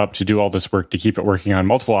to step up to do all this work to keep it working on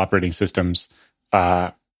multiple operating systems.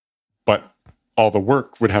 But all the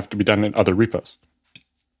work would have to be done in other repos.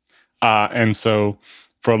 And so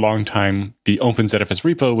for a long time, the OpenZFS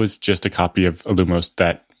repo was just a copy of Illumos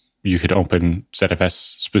that you could open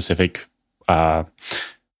ZFS-specific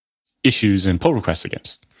issues and pull requests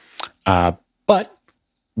against. But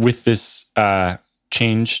with this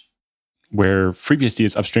change where FreeBSD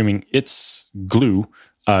is upstreaming its glue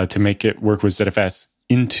to make it work with ZFS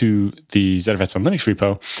into the ZFS on Linux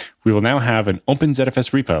repo, we will now have an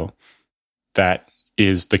OpenZFS repo that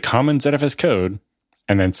is the common ZFS code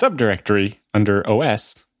and then subdirectory under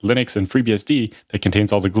OS, Linux, and FreeBSD that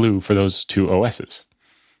contains all the glue for those two OSs.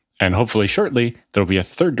 And hopefully shortly, there'll be a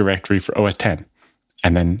third directory for OS 10.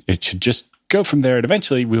 And then it should just go from there. And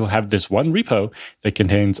eventually, we will have this one repo that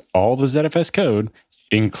contains all the ZFS code,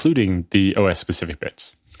 including the OS-specific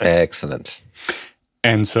bits. Excellent.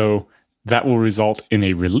 And so that will result in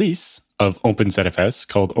a release of OpenZFS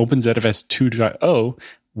called OpenZFS 2.0,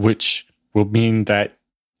 which will mean that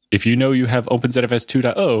if you know you have OpenZFS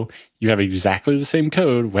 2.0, you have exactly the same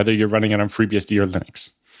code, whether you're running it on FreeBSD or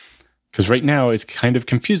Linux. Because right now it's kind of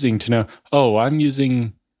confusing to know, I'm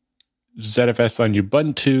using ZFS on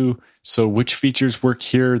Ubuntu, so which features work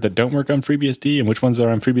here that don't work on FreeBSD, and which ones are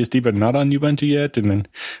on FreeBSD but not on Ubuntu yet? And then,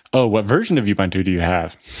 what version of Ubuntu do you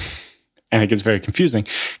have? And it gets very confusing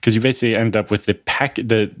because you basically end up with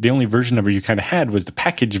the only version number you kind of had was the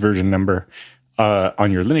package version number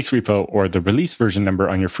on your Linux repo or the release version number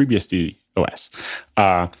on your FreeBSD OS.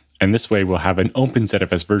 And this way we'll have an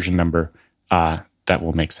OpenZFS version number that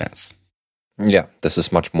will make sense. Yeah, this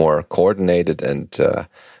is much more coordinated and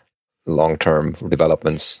long-term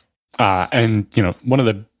developments. And one of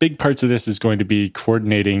the big parts of this is going to be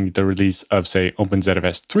coordinating the release of, say,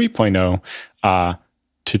 OpenZFS 3.0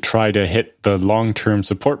 to try to hit the long-term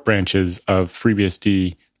support branches of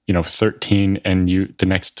FreeBSD, 13 and the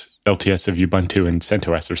next LTS of Ubuntu and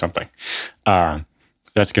CentOS or something.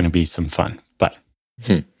 That's going to be some fun. But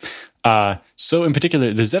so in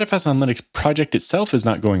particular, the ZFS on Linux project itself is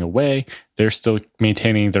not going away. They're still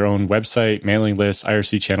maintaining their own website, mailing list,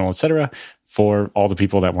 IRC channel, etc., for all the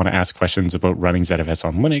people that want to ask questions about running ZFS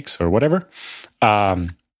on Linux or whatever.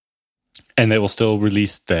 And they will still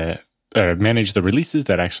release manage the releases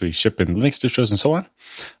that actually ship in Linux distros and so on.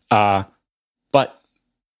 But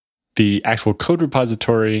the actual code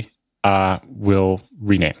repository will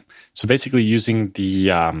rename. So basically using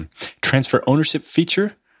the transfer ownership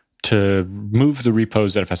feature to move the repo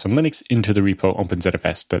ZFS on Linux into the repo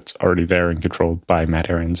OpenZFS that's already there and controlled by Matt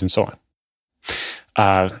Ahrens and so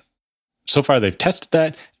on. So far, they've tested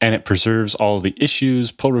that, and it preserves all the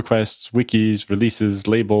issues, pull requests, wikis, releases,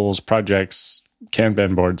 labels, projects,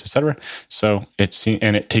 Kanban boards, etc. So it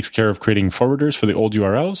takes care of creating forwarders for the old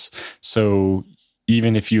URLs. So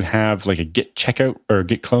even if you have like a Git checkout or a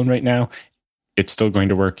Git clone right now, it's still going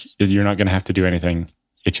to work. You're not going to have to do anything.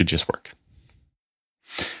 It should just work.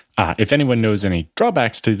 If anyone knows any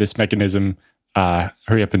drawbacks to this mechanism,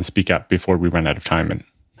 hurry up and speak up before we run out of time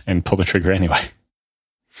and pull the trigger anyway.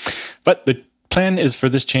 But the plan is for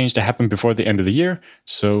this change to happen before the end of the year.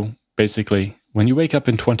 So basically, when you wake up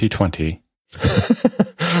in 2020,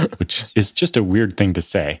 which is just a weird thing to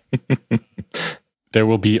say, there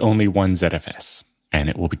will be only one ZFS, and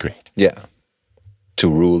it will be great. Yeah, to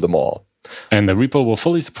rule them all. And the repo will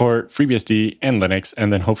fully support FreeBSD and Linux,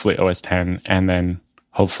 and then hopefully OS X, and then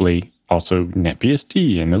hopefully also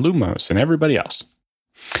NetBSD and Illumos and everybody else.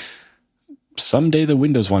 Someday the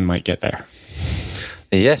Windows one might get there.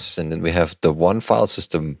 Yes, and then we have the one file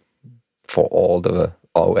system for all the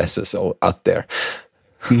OSs out there.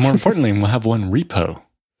 More importantly, we'll have one repo.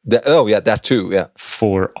 That too, yeah.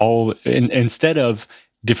 For all, instead of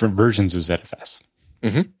different versions of ZFS.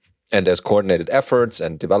 Mm-hmm. And there's coordinated efforts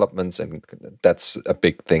and developments, and that's a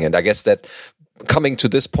big thing. And I guess that coming to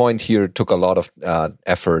this point here took a lot of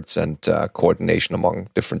efforts and coordination among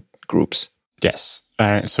different groups. Yes.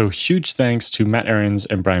 So huge thanks to Matt Ahrens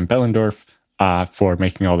and Brian Bellendorf for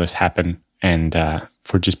making all this happen and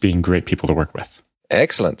for just being great people to work with.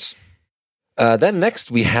 Excellent. Then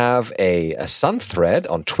next we have a Sun thread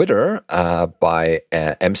on Twitter by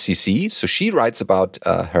MCC. So she writes about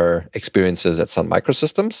her experiences at Sun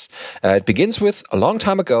Microsystems. It begins with, a long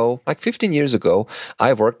time ago, like 15 years ago,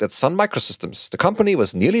 I worked at Sun Microsystems. The company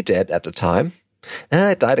was nearly dead at the time.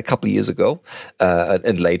 It died a couple of years ago.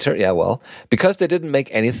 And later, because they didn't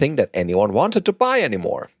make anything that anyone wanted to buy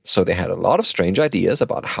anymore. So they had a lot of strange ideas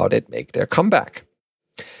about how they'd make their comeback.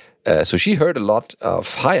 So she heard a lot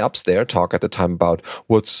of high-ups there talk at the time about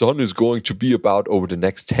what Sun is going to be about over the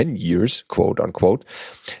next 10 years, quote unquote.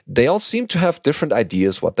 They all seemed to have different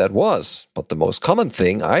ideas what that was. But the most common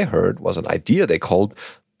thing I heard was an idea they called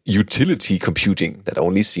utility computing that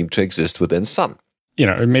only seemed to exist within Sun.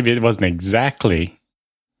 Maybe it wasn't exactly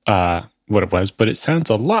what it was, but it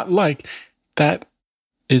sounds a lot like that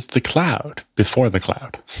is the cloud before the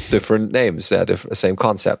cloud. Different names, same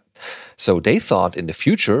concept. So they thought in the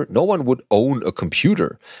future, no one would own a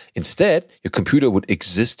computer. Instead, your computer would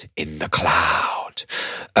exist in the cloud.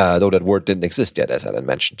 Though that word didn't exist yet, as Alan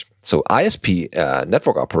mentioned. So ISP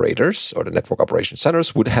network operators, or the network operation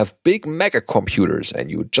centers, would have big mega computers,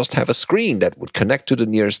 and you would just have a screen that would connect to the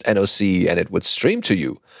nearest NOC, and it would stream to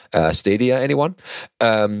you. Stadia, anyone?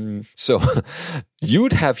 So you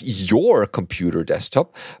would have your computer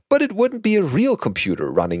desktop, but it wouldn't be a real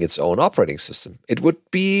computer running its own operating system. It would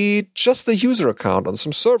be just a user account on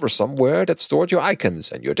some server somewhere that stored your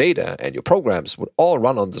icons, and your data and your programs would all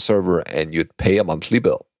run on the server, and you'd pay a monthly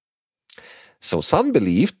bill. So Sun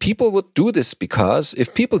believed people would do this because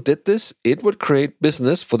if people did this, it would create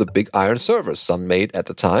business for the big iron servers Sun made at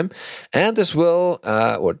the time. And this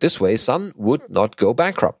way, Sun would not go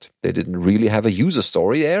bankrupt. They didn't really have a user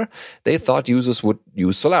story there. They thought users would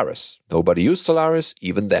use Solaris. Nobody used Solaris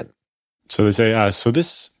even then. So they say, so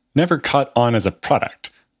this never caught on as a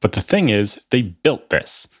product. But the thing is, they built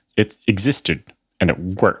this. It existed and it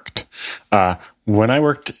worked. When I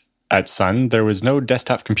worked at Sun, there was no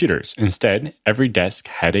desktop computers. Instead, every desk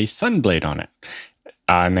had a Sunblade on it.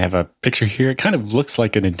 And they have a picture here. It kind of looks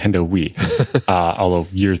like a Nintendo Wii, although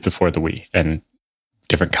years before the Wii, and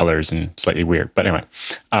different colors and slightly weird. But anyway,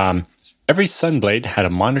 every Sunblade had a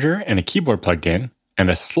monitor and a keyboard plugged in, and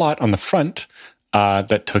a slot on the front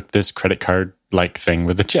that took this credit card-like thing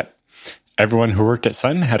with a chip. Everyone who worked at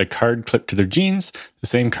Sun had a card clipped to their jeans, the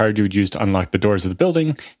same card you would use to unlock the doors of the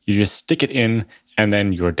building. You just stick it in, and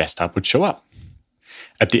then your desktop would show up.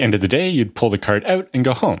 At the end of the day, you'd pull the card out and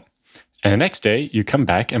go home. And the next day, you come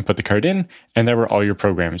back and put the card in, and there were all your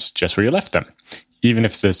programs just where you left them. Even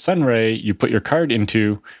if the Sunray you put your card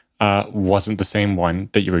into wasn't the same one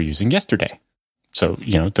that you were using yesterday. So,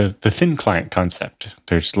 the thin client concept.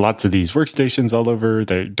 There's lots of these workstations all over.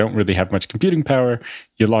 They don't really have much computing power.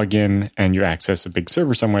 You log in and you access a big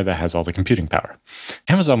server somewhere that has all the computing power.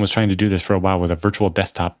 Amazon was trying to do this for a while with a virtual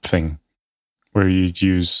desktop thing where you'd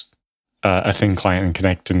use a thin client and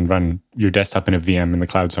connect and run your desktop in a VM in the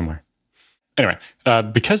cloud somewhere. Anyway,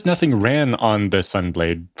 because nothing ran on the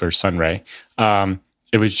Sunblade or Sunray,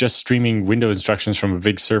 it was just streaming window instructions from a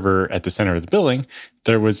big server at the center of the building.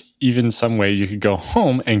 There was even some way you could go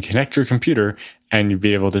home and connect your computer and you'd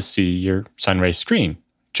be able to see your Sunray screen,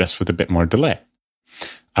 just with a bit more delay.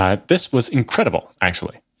 This was incredible,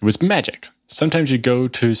 actually. It was magic. Sometimes you'd go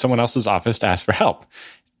to someone else's office to ask for help,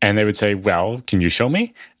 and they would say, well, can you show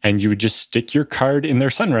me? And you would just stick your card in their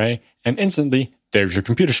Sunray, and instantly, there's your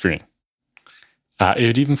computer screen. It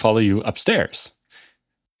would even follow you upstairs.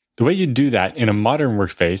 The way you do that in a modern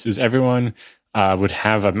workspace is everyone would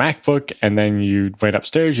have a MacBook, and then you went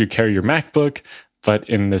upstairs, you carry your MacBook, but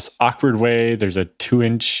in this awkward way. There's a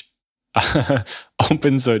 2-inch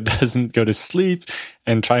open so it doesn't go to sleep,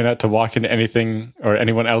 and try not to walk into anything or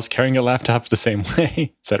anyone else carrying a laptop the same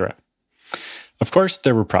way, etc. Of course,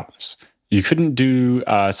 there were problems. You couldn't do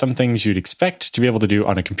some things you'd expect to be able to do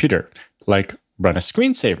on a computer, like run a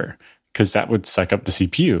screensaver, because that would suck up the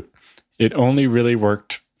CPU. It only really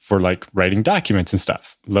worked for like writing documents and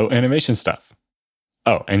stuff, low animation stuff.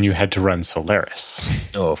 Oh, and you had to run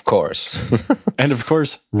Solaris. Oh, of course. And of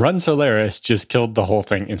course, run Solaris just killed the whole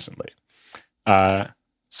thing instantly.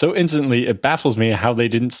 So instantly, it baffles me how they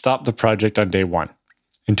didn't stop the project on day one.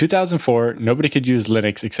 In 2004, nobody could use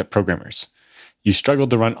Linux except programmers. You struggled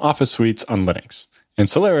to run Office suites on Linux, and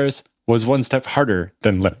Solaris was one step harder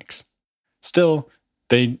than Linux. Still,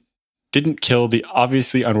 they didn't kill the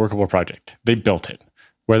obviously unworkable project. They built it,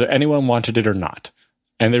 whether anyone wanted it or not.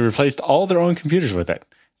 And they replaced all their own computers with it.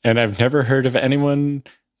 And I've never heard of anyone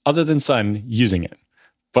other than Sun using it.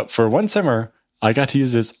 But for one summer, I got to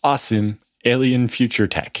use this awesome alien future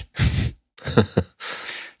tech.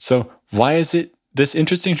 So why is it this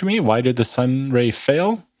interesting to me? Why did the Sunray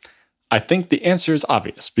fail? I think the answer is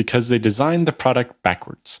obvious, because they designed the product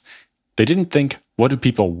backwards. They didn't think, what do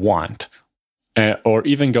people want? Or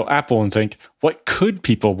even go Apple and think, what could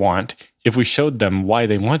people want if we showed them why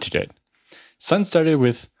they wanted it? Sun started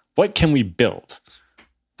with, what can we build?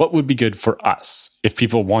 What would be good for us if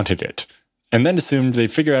people wanted it? And then assumed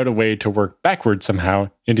they'd figure out a way to work backwards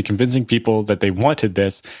somehow into convincing people that they wanted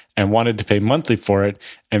this and wanted to pay monthly for it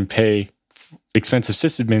and pay expensive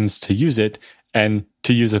sysadmins to use it and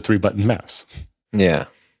to use a 3-button mouse. Yeah.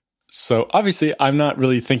 So obviously, I'm not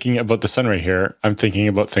really thinking about the Sunray here. I'm thinking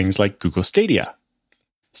about things like Google Stadia.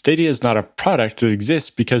 Stadia is not a product that exists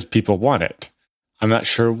because people want it. I'm not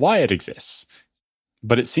sure why it exists,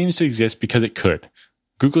 but it seems to exist because it could.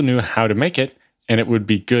 Google knew how to make it, and it would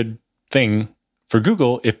be a good thing for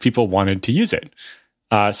Google if people wanted to use it.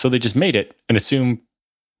 So they just made it and assumed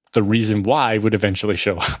the reason why would eventually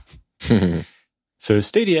show up. So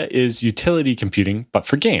Stadia is utility computing, but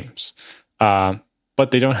for games.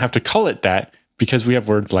 But they don't have to call it that because we have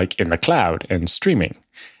words like in the cloud and streaming.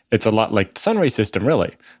 It's a lot like the Sunray system,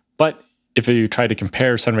 really. But if you try to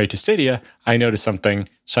compare Sunray to Stadia, I noticed something.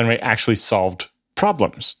 Sunray actually solved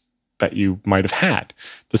problems that you might have had.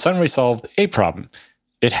 The Sunray solved a problem.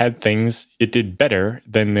 It had things it did better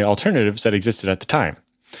than the alternatives that existed at the time.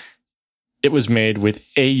 It was made with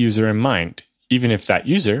a user in mind, even if that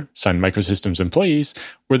user, Sun Microsystems employees,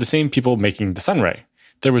 were the same people making the Sunray.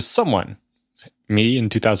 There was someone, me in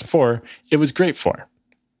 2004, it was great for.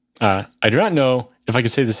 I do not know if I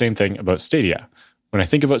could say the same thing about Stadia. When I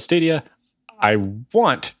think about Stadia, I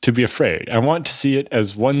want to be afraid. I want to see it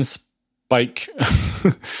as one spike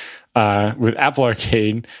with Apple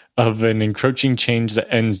Arcade of an encroaching change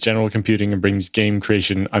that ends general computing and brings game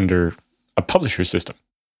creation under a publisher system,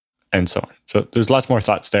 and so on. So there's lots more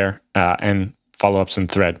thoughts there and follow-ups in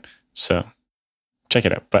thread. So check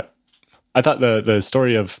it out. But I thought the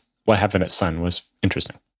story of what happened at Sun was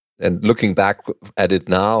interesting. And looking back at it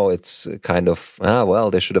now, it's kind of,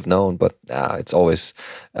 well, they should have known. But it's always,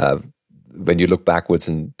 when you look backwards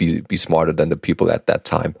and be smarter than the people at that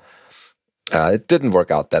time. It didn't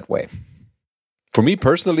work out that way. For me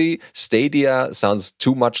personally, Stadia sounds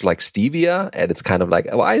too much like stevia, and it's kind of like,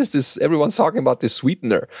 why is this? Everyone's talking about this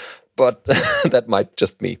sweetener, but that might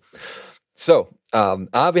just be. So we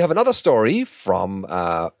have another story from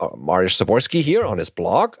Mariusz Zaborski here on his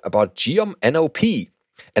blog about Geom NOP,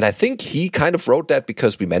 and I think he kind of wrote that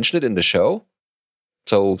because we mentioned it in the show.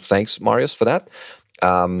 So thanks, Mariusz, for that.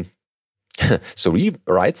 So he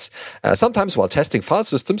writes, sometimes while testing file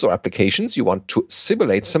systems or applications, you want to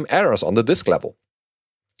simulate some errors on the disk level.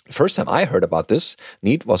 The first time I heard about this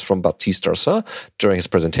need was from Baptiste Darsin during his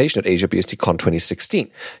presentation at Asia BSDCon 2016.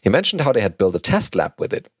 He mentioned how they had built a test lab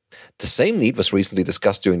with it. The same need was recently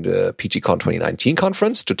discussed during the PGCon 2019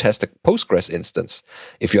 conference to test a Postgres instance.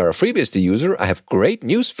 If you are a FreeBSD user, I have great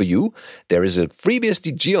news for you. There is a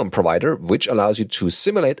FreeBSD Geom provider which allows you to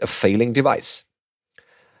simulate a failing device.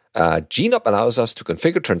 GNOP allows us to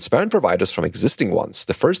configure transparent providers from existing ones.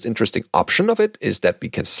 The first interesting option of it is that we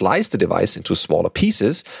can slice the device into smaller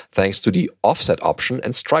pieces thanks to the offset option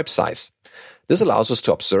and stripe size. This allows us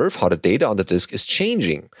to observe how the data on the disk is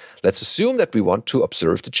changing. Let's assume that we want to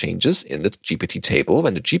observe the changes in the GPT table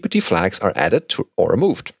when the GPT flags are added to or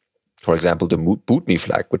removed. For example, the bootme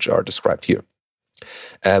flag, which are described here.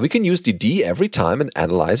 We can use DD every time and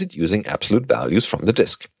analyze it using absolute values from the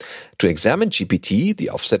disk. To examine GPT,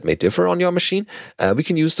 the offset may differ on your machine. We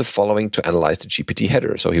can use the following to analyze the GPT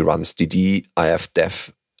header. So he runs DD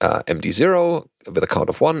ifdef MD0 with a count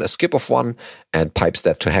of 1, a skip of 1, and pipes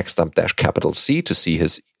that to hexdump-C to see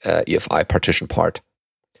his EFI partition part.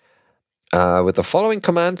 With the following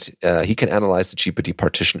command, he can analyze the GPT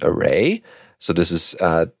partition array. So this is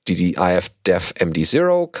ddif def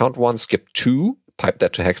md0, count 1, skip 2, pipe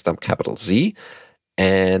that to hexdump-Z.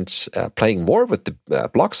 And playing more with the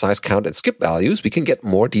block size count and skip values, we can get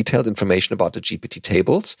more detailed information about the GPT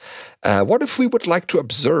tables. What if we would like to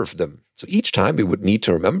observe them? So each time we would need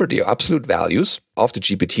to remember the absolute values of the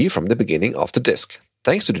GPT from the beginning of the disk.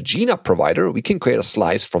 Thanks to the GNUP provider, we can create a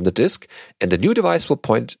slice from the disk, and the new device will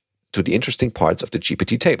point to the interesting parts of the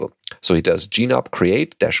GPT table. So he does GNUP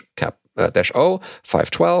create -O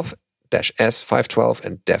 512 -S 512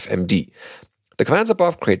 and defmd. The commands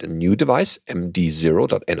above create a new device,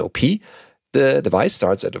 md0.nop. The device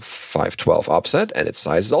starts at a 512 offset, and its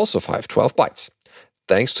size is also 512 bytes.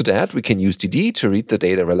 Thanks to that, we can use DD to read the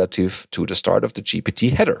data relative to the start of the GPT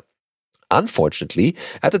header. Unfortunately,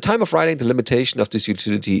 at the time of writing, the limitation of this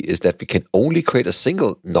utility is that we can only create a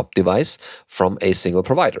single NOP device from a single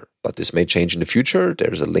provider. But this may change in the future.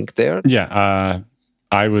 There's a link there. Yeah,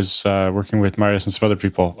 I was working with Marius and some other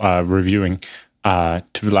people reviewing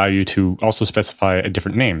to allow you to also specify a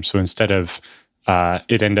different name. So instead of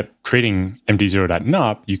it end up creating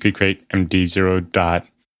md0.nop, you could create md0.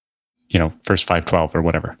 First 512 or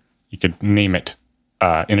whatever. You could name it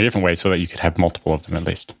in a different way so that you could have multiple of them at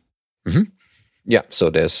least. Mm-hmm. Yeah, so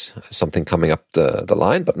there's something coming up the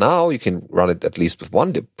line, but now you can run it at least with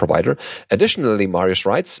one provider. Additionally, Marius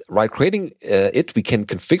writes, while creating it, we can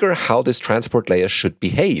configure how this transport layer should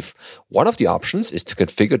behave. One of the options is to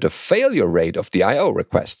configure the failure rate of the I/O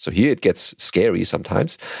request. So here it gets scary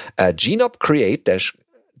sometimes. GNOP create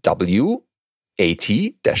 -W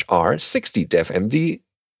 80-R60 defmd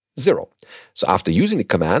 0. So after using the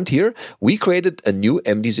command here, we created a new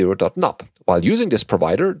md0.nop. While using this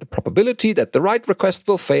provider, the probability that the write request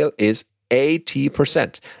will fail is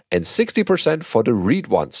 80% and 60% for the read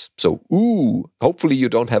ones. So, hopefully you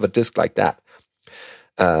don't have a disk like that.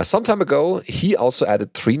 Some time ago, he also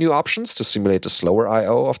added 3 new options to simulate the slower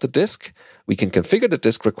I/O of the disk. We can configure the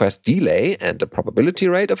disk request delay and the probability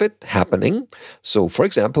rate of it happening. So, for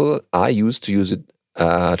example, I used to use it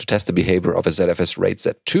to test the behavior of a ZFS RAID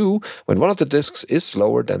Z2 when one of the disks is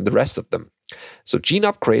slower than the rest of them. So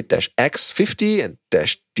GNOP create -X50 and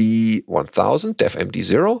 -D1000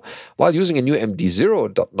 defmd0. While using a new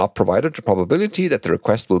md0.nop provider, the probability that the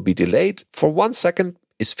request will be delayed for 1 second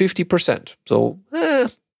is 50%. So,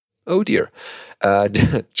 oh dear.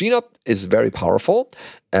 GNOP is very powerful,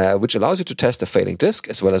 which allows you to test a failing disk,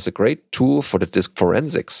 as well as a great tool for the disk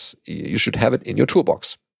forensics. You should have it in your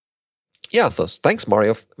toolbox. Yeah, thanks,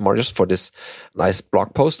 Marius, for this nice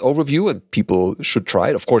blog post overview, and people should try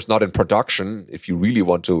it. Of course, not in production. If you really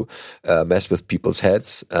want to mess with people's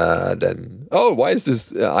heads, then, why is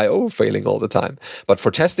this I/O failing all the time? But for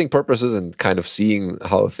testing purposes and kind of seeing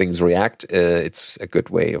how things react, it's a good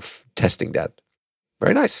way of testing that.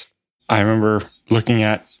 Very nice. I remember looking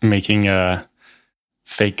at making a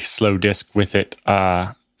fake slow disk with it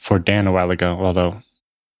for Dan a while ago, although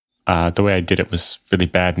the way I did it was really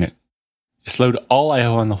bad, and it slowed all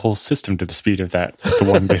I/O on the whole system to the speed of the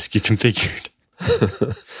one disk you configured.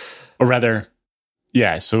 Or rather,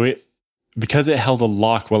 yeah, so because it held a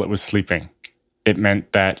lock while it was sleeping, it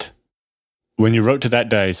meant that when you wrote to that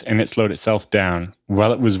dice and it slowed itself down,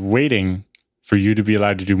 while it was waiting for you to be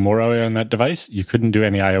allowed to do more I/O on that device, you couldn't do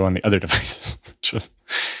any I/O on the other devices, which was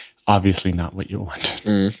obviously not what you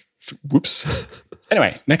wanted. Whoops.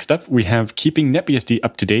 Anyway, next up, we have keeping NetBSD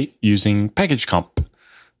up to date using PackageComp.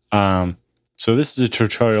 So this is a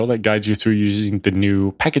tutorial that guides you through using the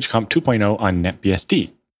new PackageComp 2.0 on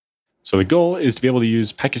NetBSD. So the goal is to be able to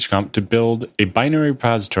use PackageComp to build a binary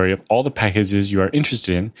repository of all the packages you are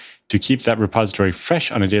interested in, to keep that repository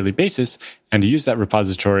fresh on a daily basis, and to use that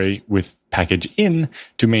repository with package-in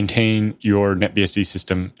to maintain your NetBSD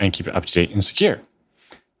system and keep it up to date and secure.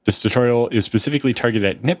 This tutorial is specifically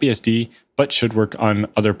targeted at NetBSD, but should work on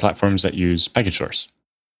other platforms that use package source.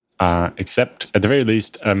 Except, at the very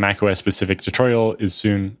least, a macOS specific tutorial is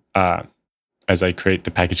soon as I create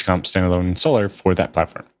the PackageComp standalone installer for that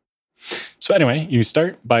platform. So anyway, you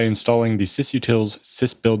start by installing the sysutils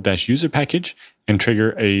sysbuild-user package and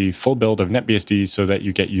trigger a full build of NetBSD so that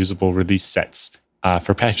you get usable release sets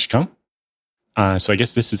for PackageComp. So I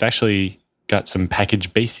guess this has actually got some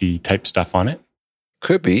package basey type stuff on it.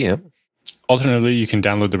 Could be, yeah. Alternatively, you can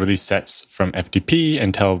download the release sets from FTP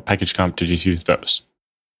and tell PackageComp to just use those.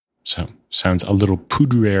 So, sounds a little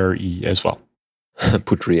Poudriere-y as well.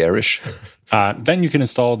 Poudriere-ish. Then you can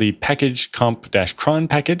install the PackageComp-cron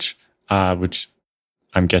package, which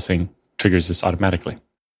I'm guessing triggers this automatically.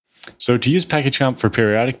 So to use package.comp for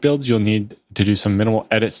periodic builds, you'll need to do some minimal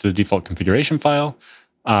edits to the default configuration file,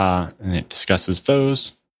 and it discusses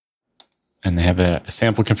those. And they have a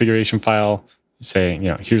sample configuration file saying,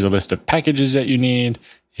 here's a list of packages that you need.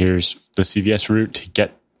 Here's the CVS route to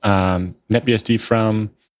get NetBSD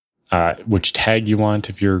from, which tag you want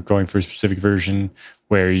if you're going for a specific version,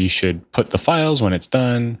 where you should put the files when it's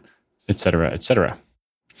done, etc., etc.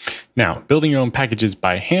 Now, building your own packages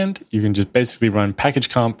by hand, you can just basically run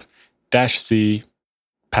packagecomp-c,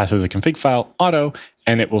 pass over the config file, auto,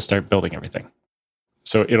 and it will start building everything.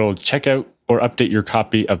 So it'll check out or update your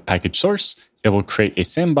copy of package source. It will create a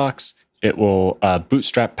sandbox. It will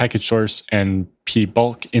bootstrap package source and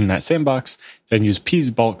pbulk in that sandbox, then use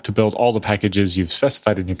pbulk to build all the packages you've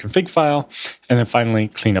specified in your config file, and then finally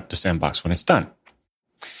clean up the sandbox when it's done.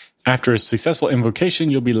 After a successful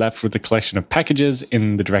invocation, you'll be left with a collection of packages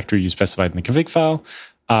in the directory you specified in the config file,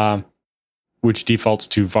 which defaults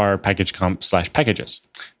to var packagecomp/packages.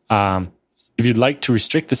 If you'd like to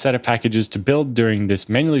restrict the set of packages to build during this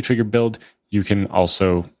manually triggered build, you can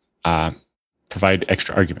also provide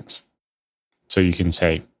extra arguments. So you can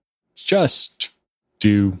say, just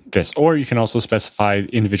do this, or you can also specify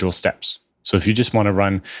individual steps. So if you just want to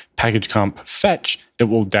run packagecomp fetch, it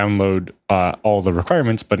will download all the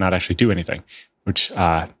requirements, but not actually do anything, which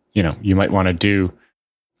you might want to do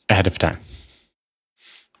ahead of time.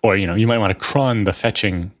 Or you might want to cron the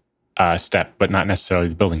fetching step, but not necessarily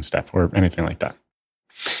the building step or anything like that.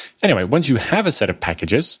 Anyway, once you have a set of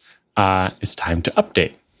packages, it's time to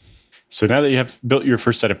update. So now that you have built your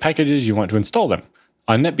first set of packages, you want to install them.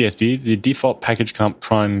 On NetBSD, the default packagecomp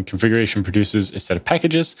cron configuration produces a set of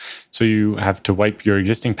packages, so you have to wipe your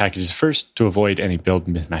existing packages first to avoid any build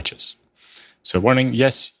mismatches. So warning,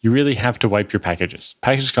 yes, you really have to wipe your packages.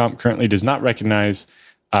 Packagecomp currently does not recognize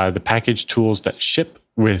the package tools that ship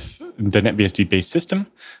with the NetBSD-based system.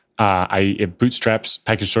 It bootstraps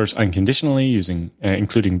package source unconditionally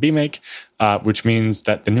including bmake, which means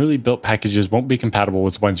that the newly built packages won't be compatible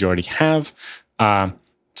with ones you already have.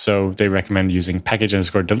 So they recommend using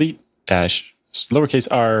package_delete -lowercase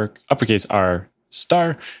r, uppercase R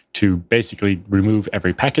star to basically remove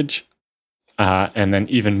every package. And then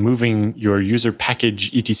even moving your user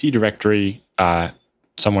package etc directory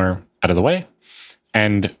somewhere out of the way,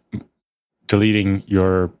 and deleting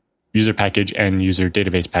your user package and user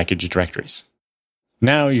database package directories.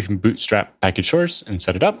 Now you can bootstrap package source and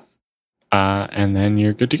set it up, and then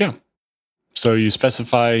you're good to go. So you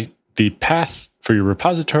specify the path for your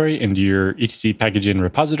repository into your etc packagin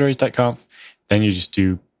repositories.conf. Then you just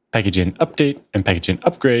do packagin update and packagin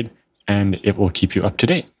upgrade, and it will keep you up to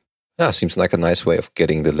date. Yeah, seems like a nice way of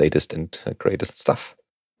getting the latest and greatest stuff.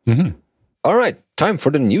 Mm-hmm. All right, time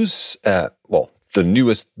for the news. The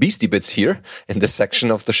newest Beastie Bits here in this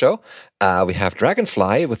section of the show. We have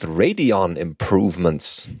Dragonfly with Radeon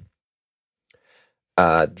improvements.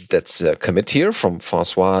 That's a commit here from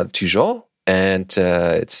Francois Tijon. And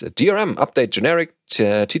it's a DRM update generic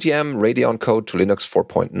TTM Radeon code to Linux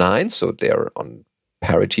 4.9. So they're on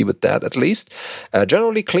parity with that at least.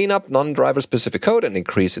 Generally clean up non-driver specific code and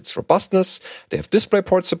increase its robustness. They have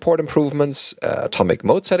DisplayPort support improvements, atomic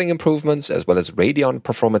mode setting improvements, as well as Radeon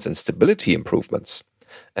performance and stability improvements.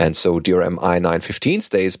 And so DRM i915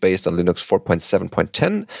 stays based on Linux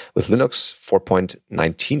 4.7.10 with Linux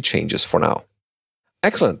 4.19 changes for now.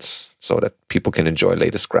 Excellent. So that people can enjoy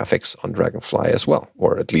latest graphics on Dragonfly as well,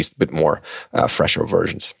 or at least a bit more fresher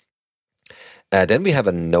versions. Then we have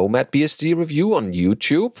a Nomad BSD review on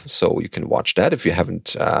YouTube, so you can watch that if you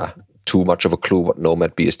haven't too much of a clue what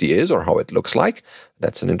Nomad BSD is or how it looks like.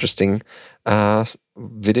 That's an interesting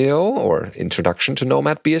video or introduction to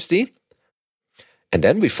Nomad BSD. And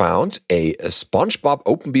then we found a SpongeBob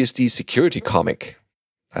OpenBSD security comic.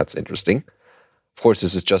 That's interesting. Of course,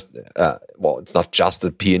 this is just it's not just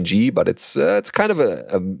a PNG, but it's kind of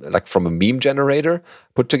a like from a meme generator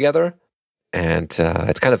put together. And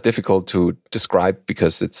it's kind of difficult to describe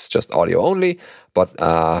because it's just audio only. But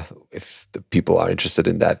if the people are interested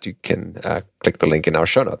in that, you can click the link in our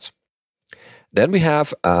show notes. Then we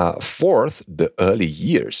have Forth, the early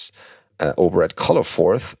years, over at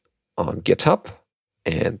ColorForth on GitHub.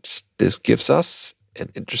 And this gives us an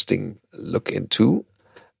interesting look into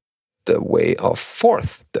the way of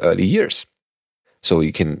Forth, the early years. So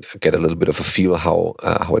you can get a little bit of a feel how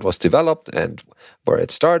it was developed and where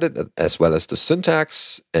it started, as well as the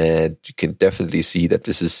syntax. And you can definitely see that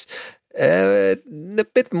this is a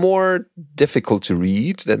bit more difficult to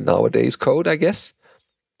read than nowadays code, I guess.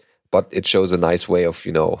 But it shows a nice way of,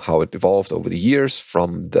 how it evolved over the years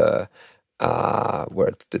from the,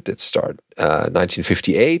 where did it start?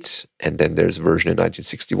 1958, and then there's a version in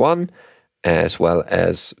 1961. as well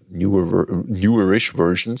as newerish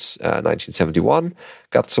versions. 1971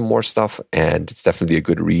 got some more stuff, and it's definitely a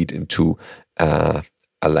good read into a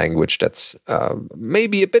language that's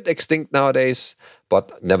maybe a bit extinct nowadays,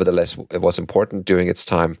 but nevertheless it was important during its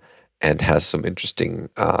time and has some interesting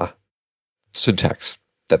syntax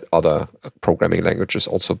that other programming languages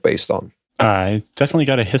also based on. It's definitely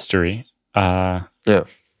got a history. Yeah,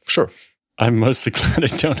 sure. I'm mostly glad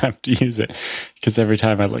I don't have to use it, because every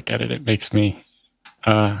time I look at it, it makes me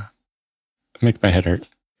make my head hurt.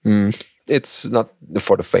 It's not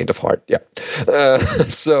for the faint of heart. Yeah.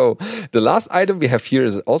 So the last item we have here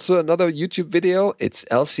is also another YouTube video. It's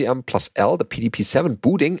LCM plus L, the PDP-7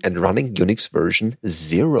 booting and running Unix version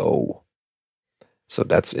 0. So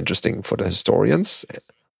that's interesting for the historians.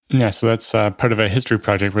 Yeah, so that's part of a history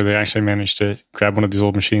project where they actually managed to grab one of these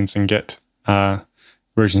old machines and get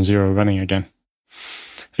version 0 running again.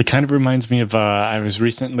 It kind of reminds me of, I was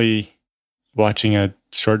recently watching a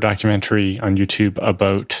short documentary on YouTube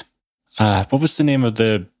about, what was the name of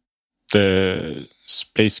the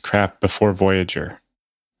spacecraft before Voyager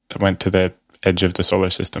that went to the edge of the solar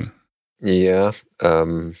system? Yeah.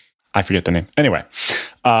 I forget the name. Anyway,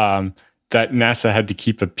 that NASA had to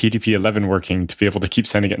keep a PDP-11 working to be able to keep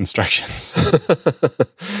sending it instructions.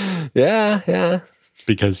 Yeah.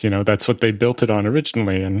 Because, that's what they built it on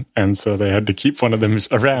originally. And so they had to keep one of them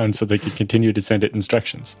around so they could continue to send it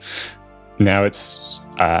instructions. Now it's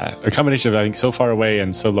a combination of, I think, so far away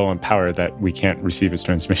and so low in power that we can't receive its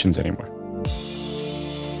transmissions anymore.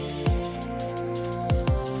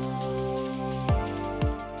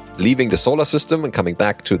 Leaving the solar system and coming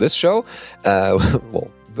back to this show,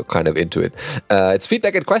 we're kind of into it. It's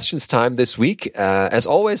feedback and questions time this week. As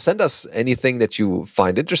always, send us anything that you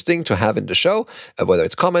find interesting to have in the show, whether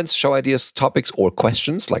it's comments, show ideas, topics, or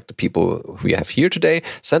questions like the people we have here today.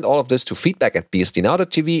 Send all of this to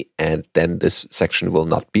feedback@bsdnow.tv, and then this section will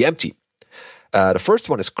not be empty. The first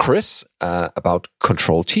one is Chris about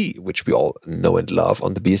Control-T, which we all know and love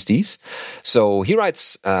on the BSDs. So he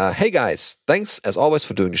writes, hey guys, thanks as always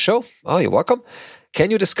for doing the show. Oh, you're welcome. Can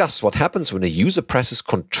you discuss what happens when a user presses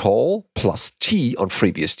Control plus T on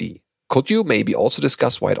FreeBSD? Could you maybe also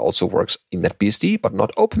discuss why it also works in NetBSD but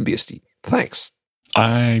not OpenBSD? Thanks.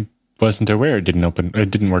 I wasn't aware it didn't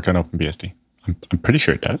work on OpenBSD. I'm pretty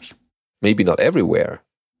sure it does. Maybe not everywhere.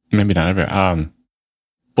 Maybe not everywhere.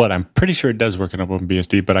 But I'm pretty sure it does work on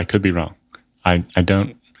OpenBSD, but I could be wrong. I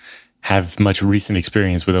don't have much recent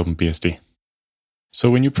experience with OpenBSD. So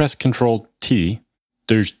when you press Control-T,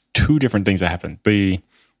 there's two different things that happen. The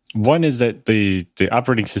one is that the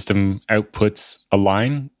operating system outputs a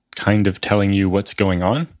line kind of telling you what's going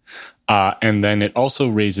on. And then it also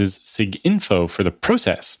raises SIG-info for the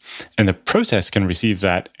process. And the process can receive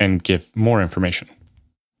that and give more information.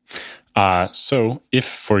 So if,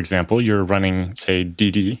 for example, you're running, say,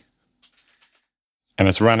 DD, and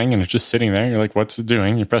it's running and it's just sitting there, you're like, what's it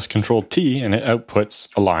doing? You press Control-T and it outputs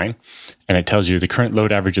a line, and it tells you the current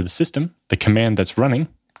load average of the system, the command that's running.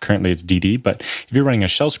 Currently it's DD, but if you're running a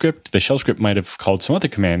shell script, the shell script might have called some other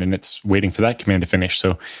command and it's waiting for that command to finish.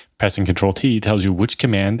 So pressing Control-T tells you which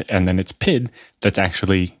command, and then it's PID that's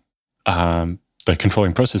actually the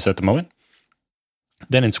controlling process at the moment.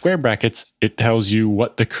 Then in square brackets, it tells you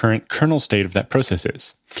what the current kernel state of that process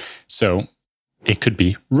is. So it could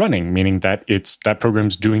be running, meaning that that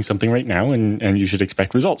program's doing something right now and you should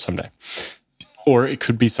expect results someday. Or it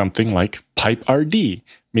could be something like pipe RD,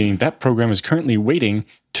 meaning that program is currently waiting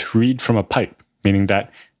to read from a pipe, meaning that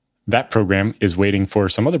program is waiting for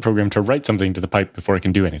some other program to write something to the pipe before it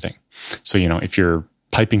can do anything. So, if you're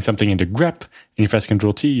piping something into grep and you press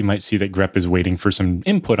Control-T, you might see that grep is waiting for some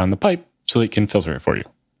input on the pipe so it can filter it for you.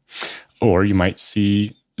 Or you might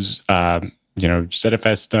see, ZFS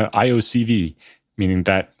IOCV, meaning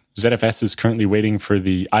that ZFS is currently waiting for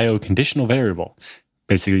the IO conditional variable.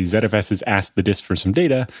 Basically, ZFS has asked the disk for some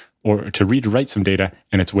data or to read or write some data,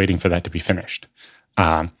 and it's waiting for that to be finished.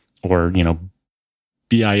 BIO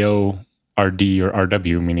RD or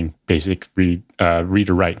RW, meaning basic read or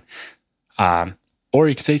write. Or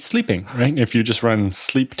you could say sleeping, right? If you just run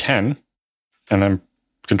sleep 10 and then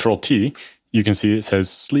Control-T, you can see it says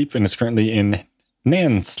sleep and it's currently in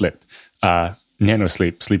nanosleep,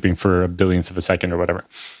 sleeping for a billionth of a second or whatever.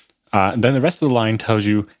 Then the rest of the line tells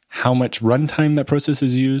you how much runtime that process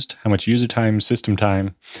is used, how much user time, system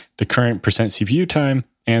time, the current percent CPU time,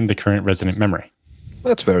 and the current resident memory.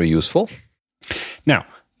 That's very useful. Now,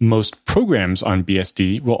 most programs on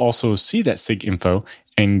BSD will also see that SIG info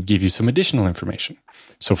and give you some additional information.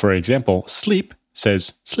 So for example, sleep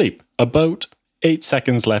says sleep, about 8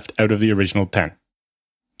 seconds left out of the original 10.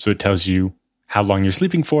 So it tells you how long you're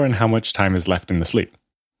sleeping for and how much time is left in the sleep.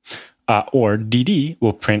 Or DD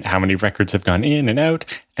will print how many records have gone in and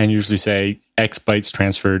out and usually say X bytes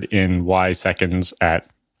transferred in Y seconds at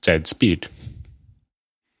Z speed.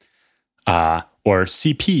 Or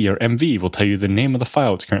CP or MV will tell you the name of the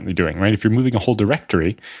file it's currently doing, right? If you're moving a whole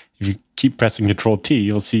directory, if you keep pressing Control-T,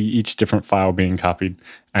 you'll see each different file being copied,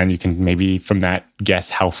 and you can maybe from that guess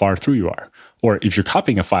how far through you are. Or if you're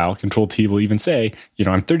copying a file, Control-T will even say,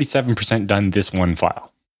 I'm 37% done this one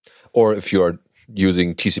file. Or if you're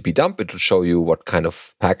using TCP dump, it will show you what kind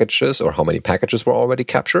of packages or how many packages were already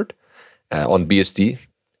captured on BSD.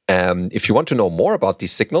 If you want to know more about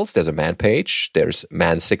these signals, there's a man page. There's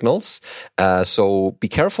man signals. So be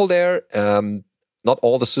careful there. Not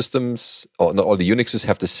all the systems or not all the Unixes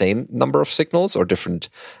have the same number of signals or different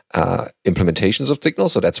implementations of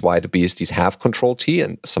signals. So that's why the BSDs have Control-T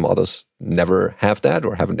and some others never have that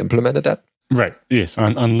or haven't implemented that. Right. Yes.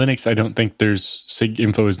 On Linux, I don't think there's sig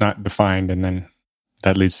info is not defined, and then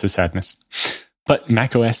that leads to sadness. But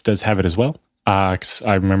macOS does have it as well. 'Cause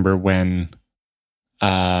I remember when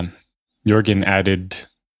Jorgen added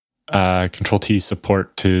Control-T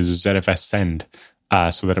support to ZFS send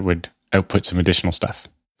so that it would output some additional stuff.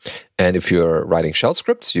 And if you're writing shell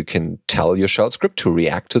scripts, you can tell your shell script to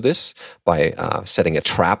react to this by setting a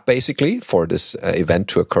trap, basically, for this event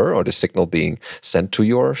to occur or the signal being sent to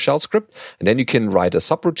your shell script. And then you can write a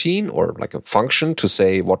subroutine or like a function to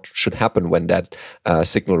say what should happen when that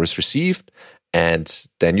signal is received. And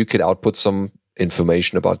then you could output some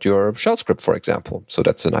information about your shell script, for example. So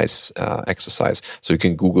that's a nice exercise. So you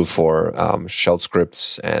can Google for shell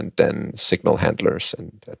scripts and then signal handlers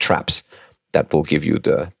and traps. That will give you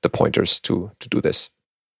the pointers to do this.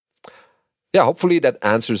 Yeah, hopefully that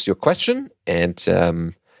answers your question.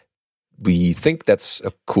 And we think that's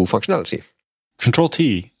a cool functionality.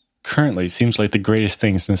 Control-T currently seems like the greatest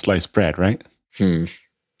thing since sliced bread, right?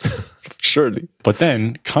 Surely. But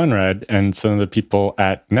then Conrad and some of the people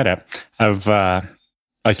at NetApp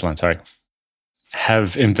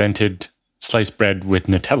have invented sliced bread with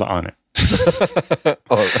Nutella on it.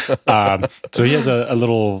 So he has a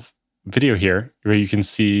little video here where you can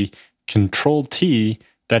see Control-T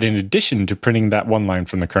that in addition to printing that one line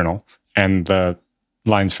from the kernel and the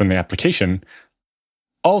lines from the application,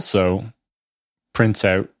 also prints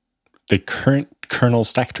out the current kernel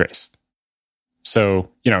stack trace. So,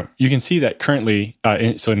 you can see that currently,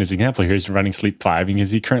 so in his example here, he's running sleep 5. You can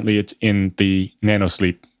see currently it's in the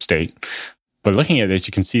nanosleep state. But looking at this,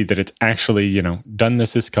 you can see that it's actually, done the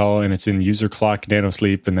syscall and it's in user clock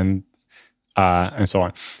nanosleep and then and so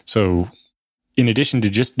on. So in addition to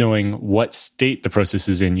just knowing what state the process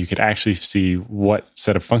is in, you could actually see what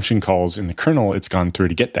set of function calls in the kernel it's gone through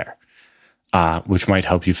to get there, which might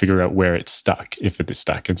help you figure out where it's stuck, if it is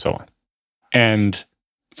stuck, and so on. And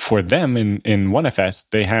for them in OneFS,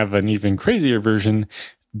 they have an even crazier version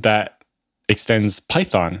that extends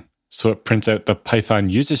Python. So it prints out the Python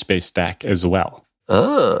user space stack as well.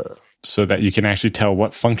 So that you can actually tell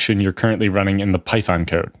what function you're currently running in the Python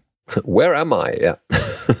code. Where am I? Yeah.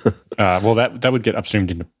 Well, that would get upstreamed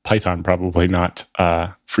into Python, probably not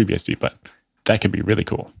FreeBSD, but that could be really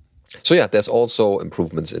cool. So yeah, there's also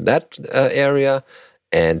improvements in that area.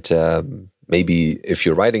 And maybe if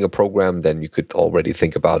you're writing a program, then you could already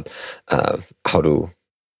think about how to,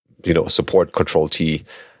 support Control-T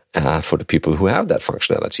for the people who have that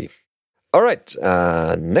functionality. All right.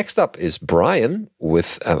 Next up is Brian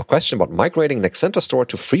with a question about migrating Nexenta Store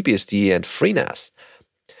to FreeBSD and FreeNAS.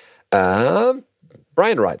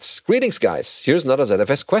 Brian writes, "Greetings, guys. Here's another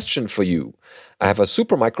ZFS question for you. I have a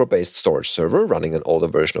Supermicro-based storage server running an older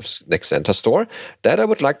version of Nexenta Store that I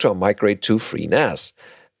would like to migrate to FreeNAS.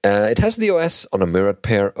 It has the OS on a mirrored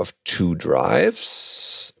pair of 2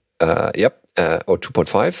 drives. Or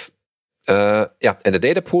 2.5. And a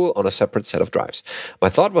data pool on a separate set of drives. My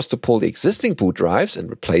thought was to pull the existing boot drives and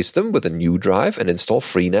replace them with a new drive and install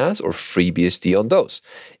FreeNAS or FreeBSD on those.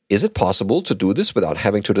 Is it possible to do this without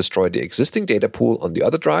having to destroy the existing data pool on the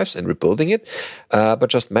other drives and rebuilding it, but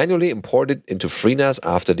just manually import it into FreeNAS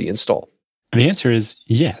after the install?" The answer is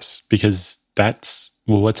yes, because that's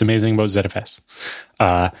what's amazing about ZFS.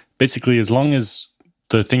 Basically, as long as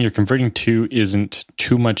the thing you're converting to isn't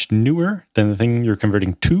too much newer than the thing you're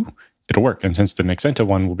converting to, it'll work. And since the Nexenta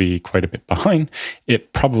one will be quite a bit behind,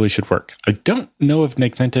 it probably should work. I don't know if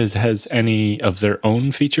Nexenta has any of their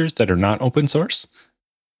own features that are not open source.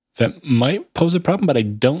 That might pose a problem, but I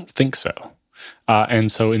don't think so.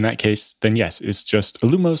 And so in that case, then yes, it's just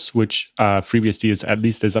Illumos, which FreeBSD is at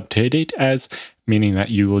least as up to date as, meaning that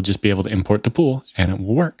you will just be able to import the pool and it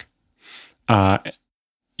will work.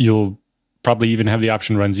 You'll probably even have the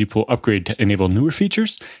option to run zpool upgrade to enable newer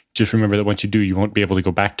features. Just remember that once you do, you won't be able to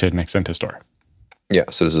go back to Nexenta Store. Yeah,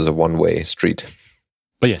 so this is a one-way street.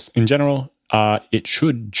 But yes, in general, it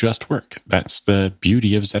should just work. That's the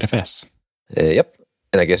beauty of ZFS. Yep.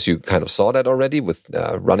 And I guess you kind of saw that already with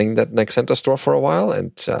running that Nexenta store for a while.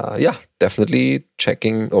 And definitely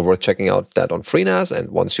checking out that on FreeNAS. And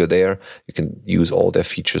once you're there, you can use all their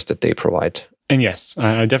features that they provide. And yes,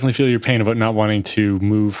 I definitely feel your pain about not wanting to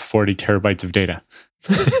move 40 terabytes of data.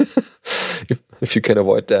 If you can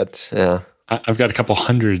avoid that, yeah. I've got a couple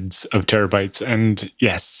hundreds of terabytes. And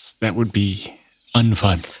yes, that would be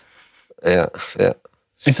unfun. Yeah.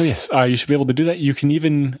 And so, yes, you should be able to do that. You can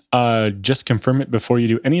even just confirm it before you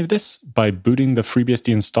do any of this by booting the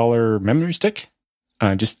FreeBSD installer memory stick.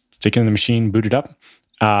 Just stick it in the machine, boot it up,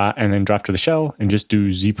 and then drop to the shell and just do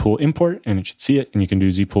zpool import, and it should see it. And you can do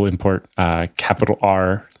zpool import capital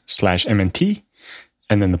R/MNT,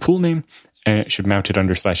 and then the pool name, and it should mount it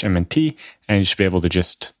under /MNT, and you should be able to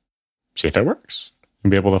just see if it works.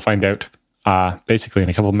 You'll be able to find out basically in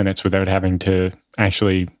a couple of minutes without having to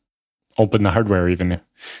actually open the hardware even.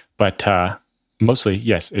 But mostly,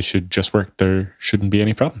 yes, it should just work. There shouldn't be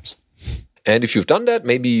any problems. And if you've done that,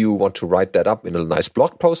 maybe you want to write that up in a nice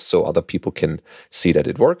blog post so other people can see that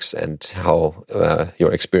it works and how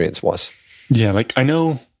your experience was. Yeah, like I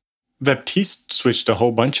know Baptiste switched a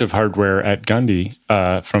whole bunch of hardware at Gandhi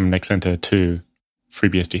from Nexenta to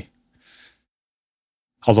FreeBSD.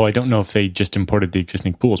 Although I don't know if they just imported the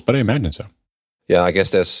existing pools, but I imagine so. Yeah, I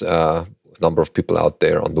guess there's number of people out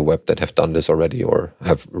there on the web that have done this already or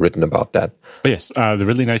have written about that. But yes, the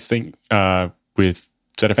really nice thing with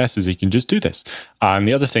ZFS is you can just do this. And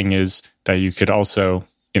the other thing is that you could also,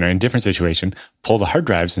 in a different situation, pull the hard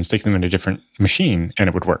drives and stick them in a different machine and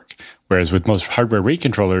it would work. Whereas with most hardware RAID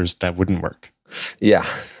controllers, that wouldn't work. Yeah.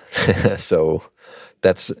 So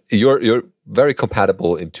that's you're very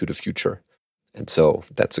compatible into the future. And so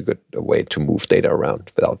that's a good way to move data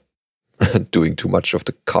around without doing too much of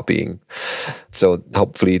the copying. So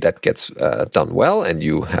hopefully that gets done well and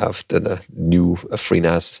you have the new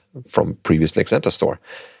FreeNAS from previous Nexenta store.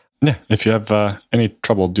 Yeah, if you have any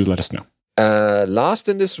trouble, do let us know. Last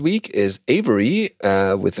in this week is Avery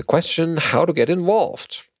with the question, how to get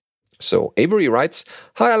involved. So Avery writes,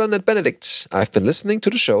 "Hi Alan and Benedict. I've been listening to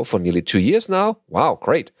the show for nearly 2 years now. Wow,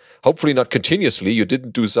 great. Hopefully not continuously. You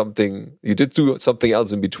did do something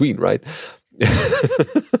else in between, right?"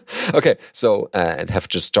 Okay, so, and have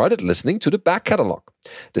just started listening to the back catalog.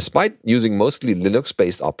 Despite using mostly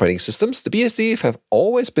Linux-based operating systems, the BSD have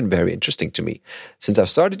always been very interesting to me. Since I've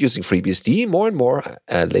started using FreeBSD more and more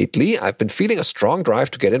lately, I've been feeling a strong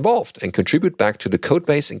drive to get involved and contribute back to the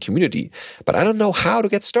codebase and community, but I don't know how to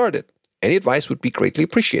get started. Any advice would be greatly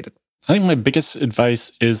appreciated. I think my biggest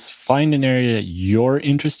advice is find an area you're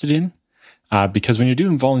interested in. Because when you're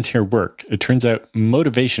doing volunteer work, it turns out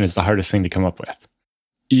motivation is the hardest thing to come up with.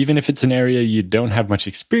 Even if it's an area you don't have much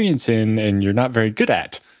experience in and you're not very good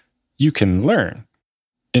at, you can learn.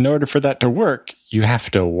 In order for that to work, you have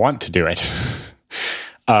to want to do it.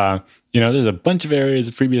 There's a bunch of areas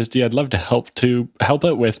of FreeBSD I'd love to help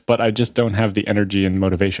out with, but I just don't have the energy and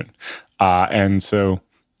motivation. And so,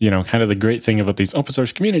 kind of the great thing about these open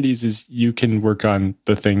source communities is you can work on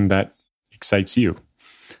the thing that excites you.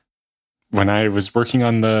 When I was working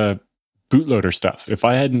on the bootloader stuff, if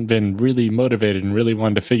I hadn't been really motivated and really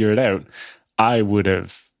wanted to figure it out, I would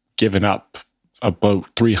have given up about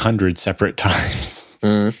 300 separate times.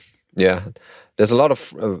 Yeah, there's a lot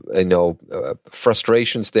of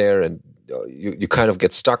frustrations there, and you kind of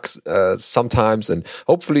get stuck sometimes. And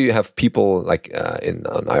hopefully, you have people like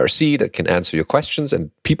on IRC that can answer your questions,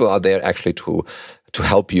 and people are there actually to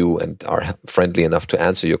help you and are friendly enough to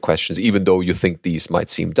answer your questions, even though you think these might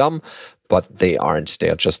seem dumb. But they aren't. They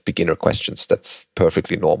are just beginner questions. That's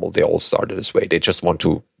perfectly normal. They all started this way. They just want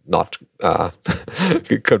to not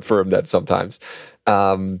confirm that sometimes.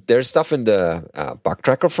 There's stuff in the bug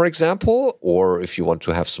tracker, for example, or if you want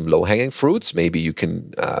to have some low-hanging fruits, maybe you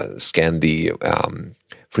can scan the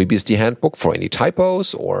FreeBSD handbook for any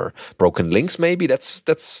typos or broken links maybe. That's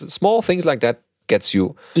small things like that gets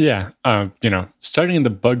you. Yeah. Starting in the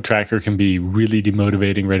bug tracker can be really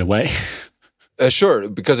demotivating right away. Sure,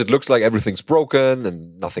 because it looks like everything's broken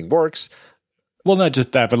and nothing works. Well, not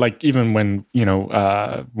just that, but like even when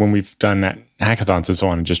we've done that hackathons and so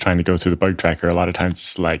on, and just trying to go through the bug tracker, a lot of times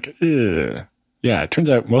it's like, ugh. Yeah, it turns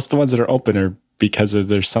out most of the ones that are open are because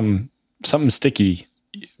there's something sticky,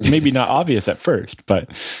 maybe not obvious at first, but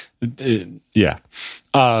yeah.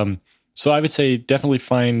 So I would say definitely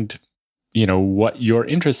find, what your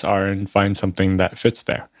interests are and find something that fits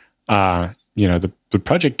there. The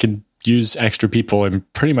project can use extra people in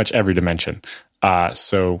pretty much every dimension.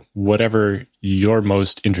 So whatever you're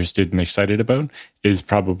most interested and excited about is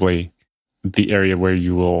probably the area where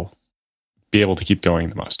you will be able to keep going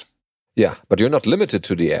the most. Yeah, but you're not limited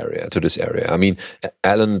to this area. I mean,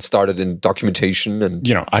 Alan started in documentation and...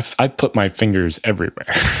 I put my fingers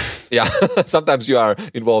everywhere. Yeah, sometimes you are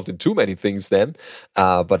involved in too many things then.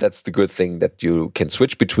 But that's the good thing, that you can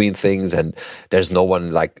switch between things and there's no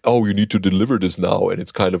one like, oh, you need to deliver this now. And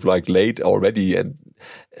it's kind of like late already. And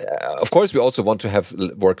of course, we also want to have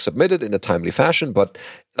work submitted in a timely fashion. But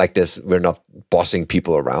like this, we're not bossing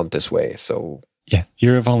people around this way. So... Yeah,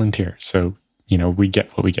 you're a volunteer. So... we get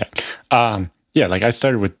what we get. Like I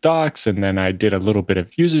started with docs, and then I did a little bit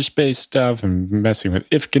of user space stuff and messing with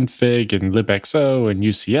ifconfig and libxo and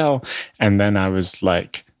UCL. And then I was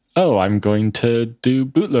like, oh, I'm going to do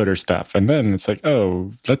bootloader stuff. And then it's like,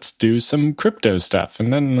 oh, let's do some crypto stuff.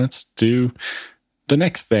 And then let's do the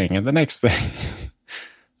next thing and the next thing.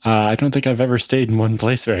 I don't think I've ever stayed in one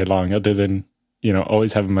place very long, other than,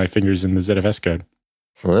 always having my fingers in the ZFS code.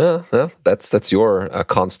 Yeah, that's your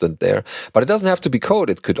constant there. But it doesn't have to be code.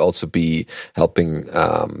 It could also be helping,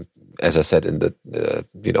 as I said, in the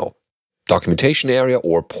documentation area,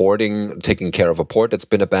 or porting, taking care of a port that's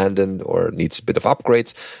been abandoned or needs a bit of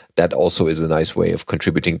upgrades. That also is a nice way of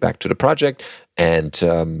contributing back to the project. And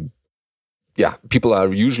people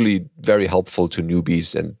are usually very helpful to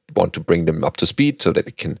newbies and want to bring them up to speed so that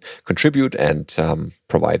they can contribute and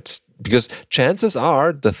provide. Because chances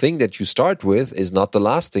are the thing that you start with is not the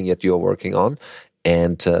last thing that you're working on.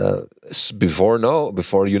 And before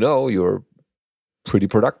you know, you're pretty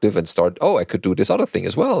productive and start, I could do this other thing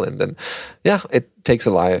as well. And then, it takes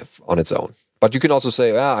a life on its own. But you can also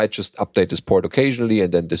say, I just update this port occasionally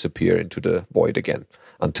and then disappear into the void again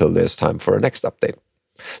until there's time for a next update.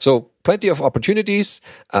 So plenty of opportunities.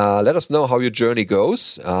 Let us know how your journey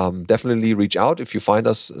goes. Definitely reach out if you find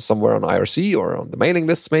us somewhere on IRC or on the mailing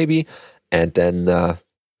lists maybe. And then,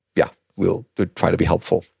 we'll try to be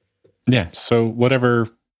helpful. Yeah, so whatever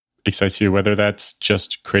excites you, whether that's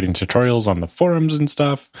just creating tutorials on the forums and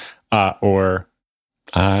stuff, or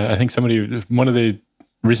I think one of the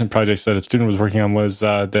recent projects that a student was working on was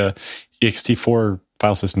the ext4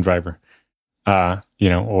 file system driver,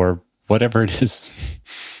 or whatever it is.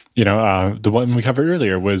 The one we covered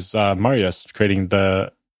earlier was Marius creating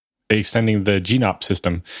extending the GNOP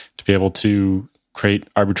system to be able to create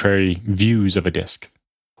arbitrary views of a disk.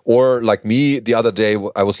 Or like me, the other day,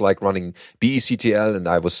 I was like running BECTL and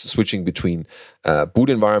I was switching between boot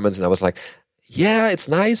environments, and I was like, yeah, it's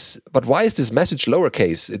nice, but why is this message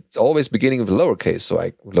lowercase? It's always beginning with lowercase. So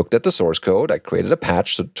I looked at the source code, I created a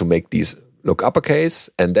patch to make these look uppercase,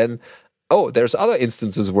 and then there's other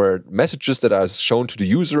instances where messages that are shown to the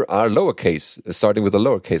user are lowercase, starting with a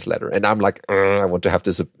lowercase letter. And I'm like, I want to have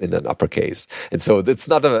this in an uppercase. And so it's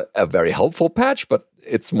not a very helpful patch, but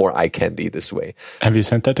it's more eye candy this way. Have you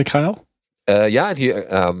sent that to Kyle? And he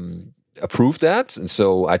approved that. And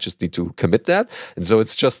so I just need to commit that. And so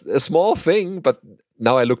it's just a small thing, but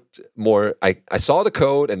now I looked more, I saw the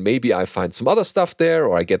code and maybe I find some other stuff there,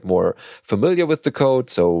 or I get more familiar with the code.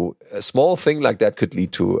 So a small thing like that could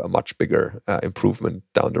lead to a much bigger improvement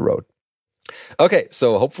down the road. Okay,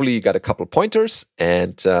 so hopefully you got a couple pointers,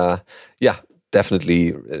 and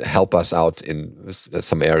definitely help us out in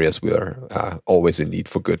some areas we are always in need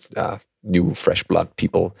for good, new, fresh blood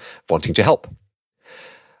people wanting to help.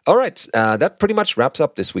 All right, that pretty much wraps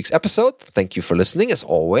up this week's episode. Thank you for listening. As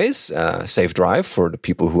always, safe drive for the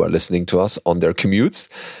people who are listening to us on their commutes,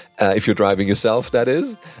 if you're driving yourself, that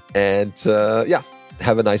is. And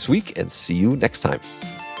have a nice week, and see you next time.